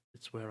thought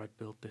it's where I'd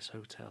build this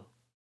hotel.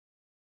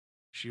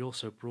 She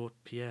also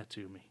brought Pierre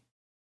to me,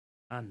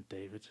 and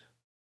David.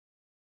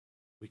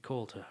 We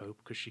called her Hope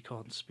because she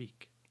can't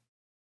speak."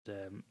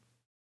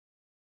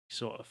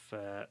 Sort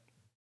of,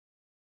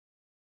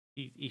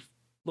 he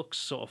looks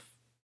sort of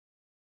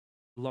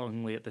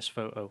longingly at this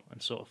photo and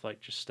sort of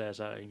like just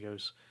stares at it and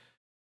goes,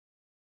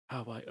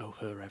 "How I owe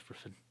her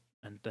everything."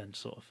 And then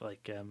sort of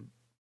like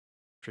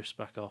drifts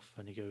back off,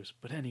 and he goes,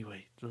 "But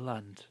anyway, the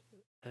land,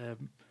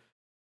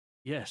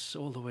 yes,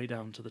 all the way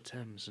down to the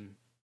Thames, and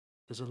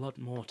there's a lot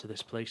more to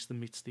this place than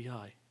meets the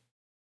eye."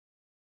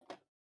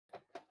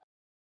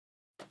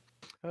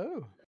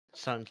 Oh,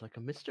 sounds like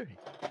a mystery.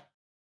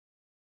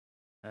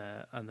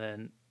 And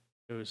then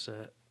goes,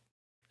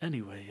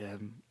 "Anyway,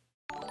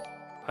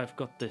 I've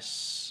got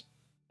this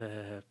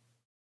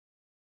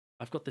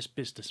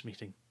business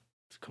meeting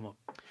to come up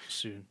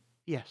soon.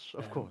 Yes,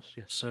 of course.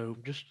 Yes. So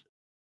Just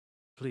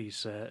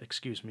please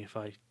excuse me if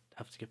I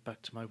have to get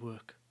back to my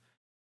work.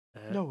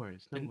 no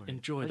worries. No worries.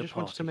 Enjoy I the just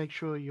wanted to party." make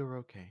sure you're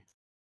okay.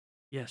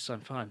 "Yes,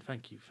 I'm fine.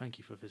 Thank you. Thank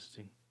you for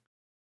visiting."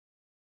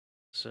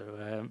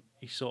 So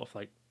he sort of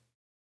like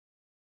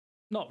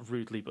not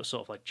rudely, but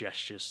sort of like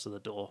gestures to the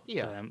door.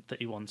 Yeah. That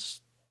he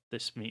wants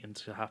this meeting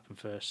to happen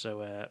first.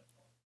 So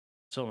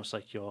it's almost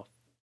like you're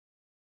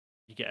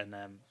getting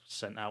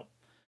sent out.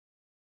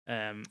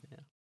 Yeah.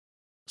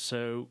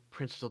 So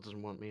Prince still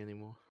doesn't want me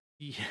anymore.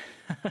 yeah.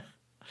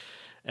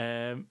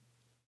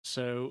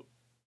 So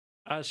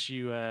as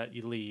you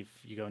leave,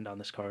 you're going down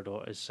this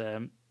corridor.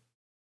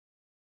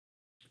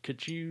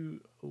 Could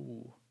you?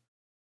 Ooh,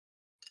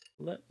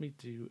 let me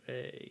do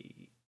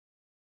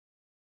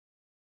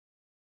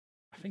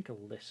I think a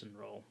listen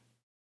roll.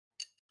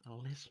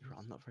 Oh, listen,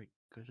 I'm not very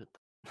good at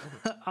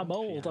that. I'm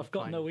old. I've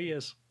got no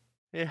ears.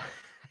 Yeah.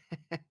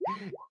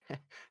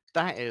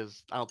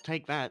 I'll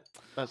take that.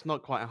 That's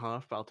not quite a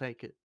half, but I'll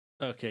take it.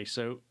 Okay,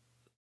 so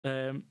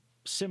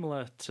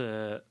similar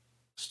to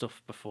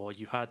stuff before,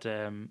 you had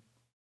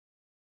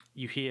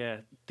you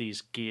hear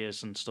these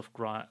gears and stuff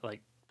that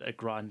are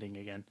grinding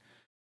again,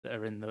 that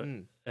are in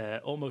the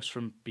almost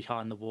from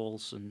behind the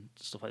walls and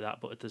stuff like that.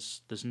 But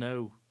there's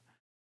no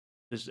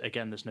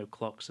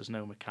clocks, there's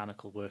no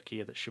mechanical work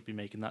here that should be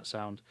making that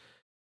sound.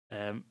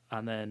 And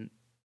then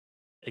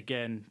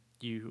again,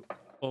 you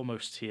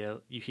almost hear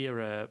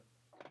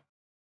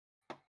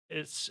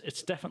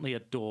it's definitely a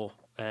door.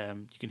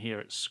 You can hear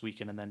it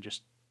squeaking and then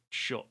just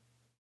shut.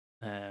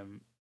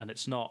 And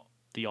it's not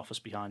the office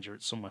behind you;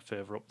 it's somewhere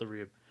further up the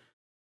room.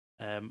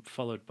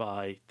 Followed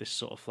by this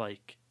sort of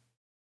like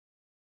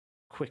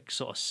quick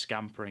sort of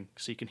scampering.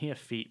 So you can hear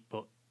feet,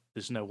 but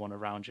there's no one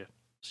around you.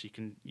 So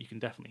you can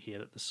definitely hear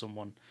that there's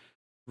someone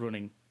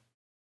running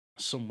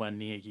somewhere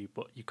near you,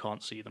 but you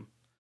can't see them.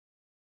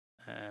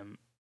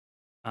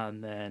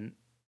 And then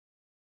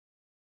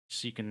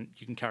so you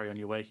can carry on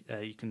your way.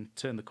 You can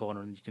turn the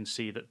corner and you can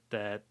see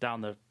that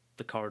down the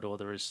corridor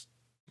there is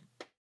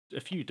a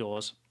few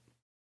doors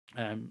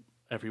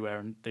everywhere,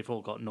 and they've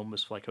all got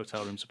numbers for like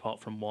hotel rooms, apart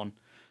from one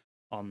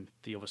on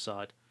the other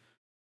side.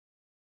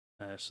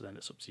 So then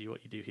it's up to you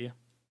what you do here.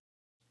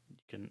 You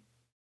can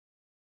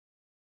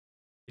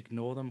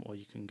ignore them, or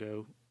you can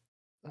go.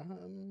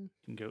 You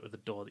can go to the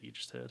door that you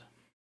just heard.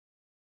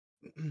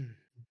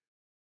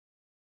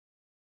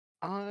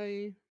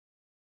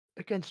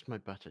 Against my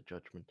better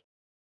judgment,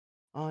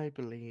 I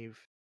believe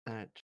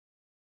that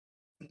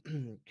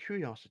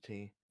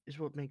curiosity is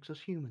what makes us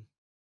human.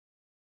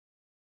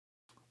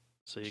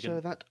 So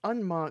that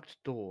unmarked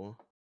door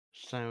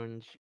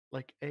sounds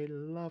like a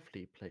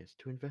lovely place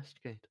to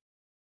investigate.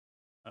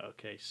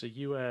 Okay, so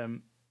you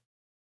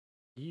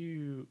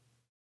you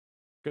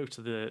go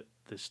to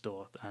this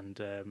door and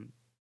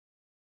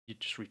you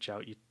just reach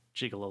out, you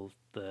jiggle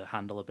the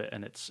handle a bit,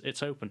 and it's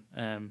open.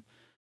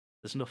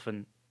 There's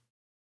nothing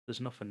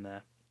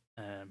there,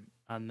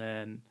 and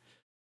then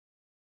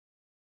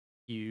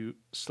you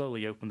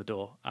slowly open the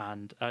door,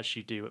 and as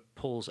you do, it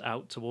pulls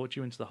out towards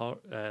you into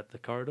the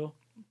corridor.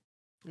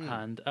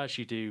 And as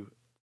you do,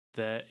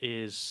 there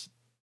is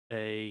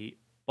a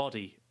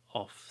body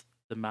of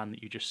the man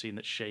that you just seen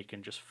that's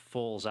shaken, just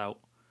falls out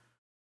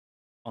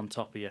on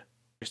top of you.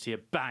 Just hear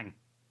bang,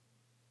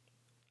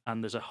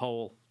 and there's a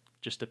hole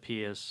just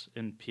appears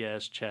in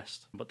Pierre's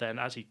chest. But then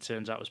as he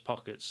turns out his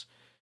pockets,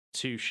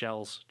 2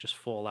 shells just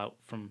fall out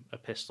from a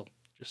pistol,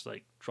 just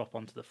like drop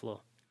onto the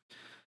floor.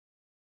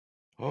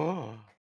 Oh,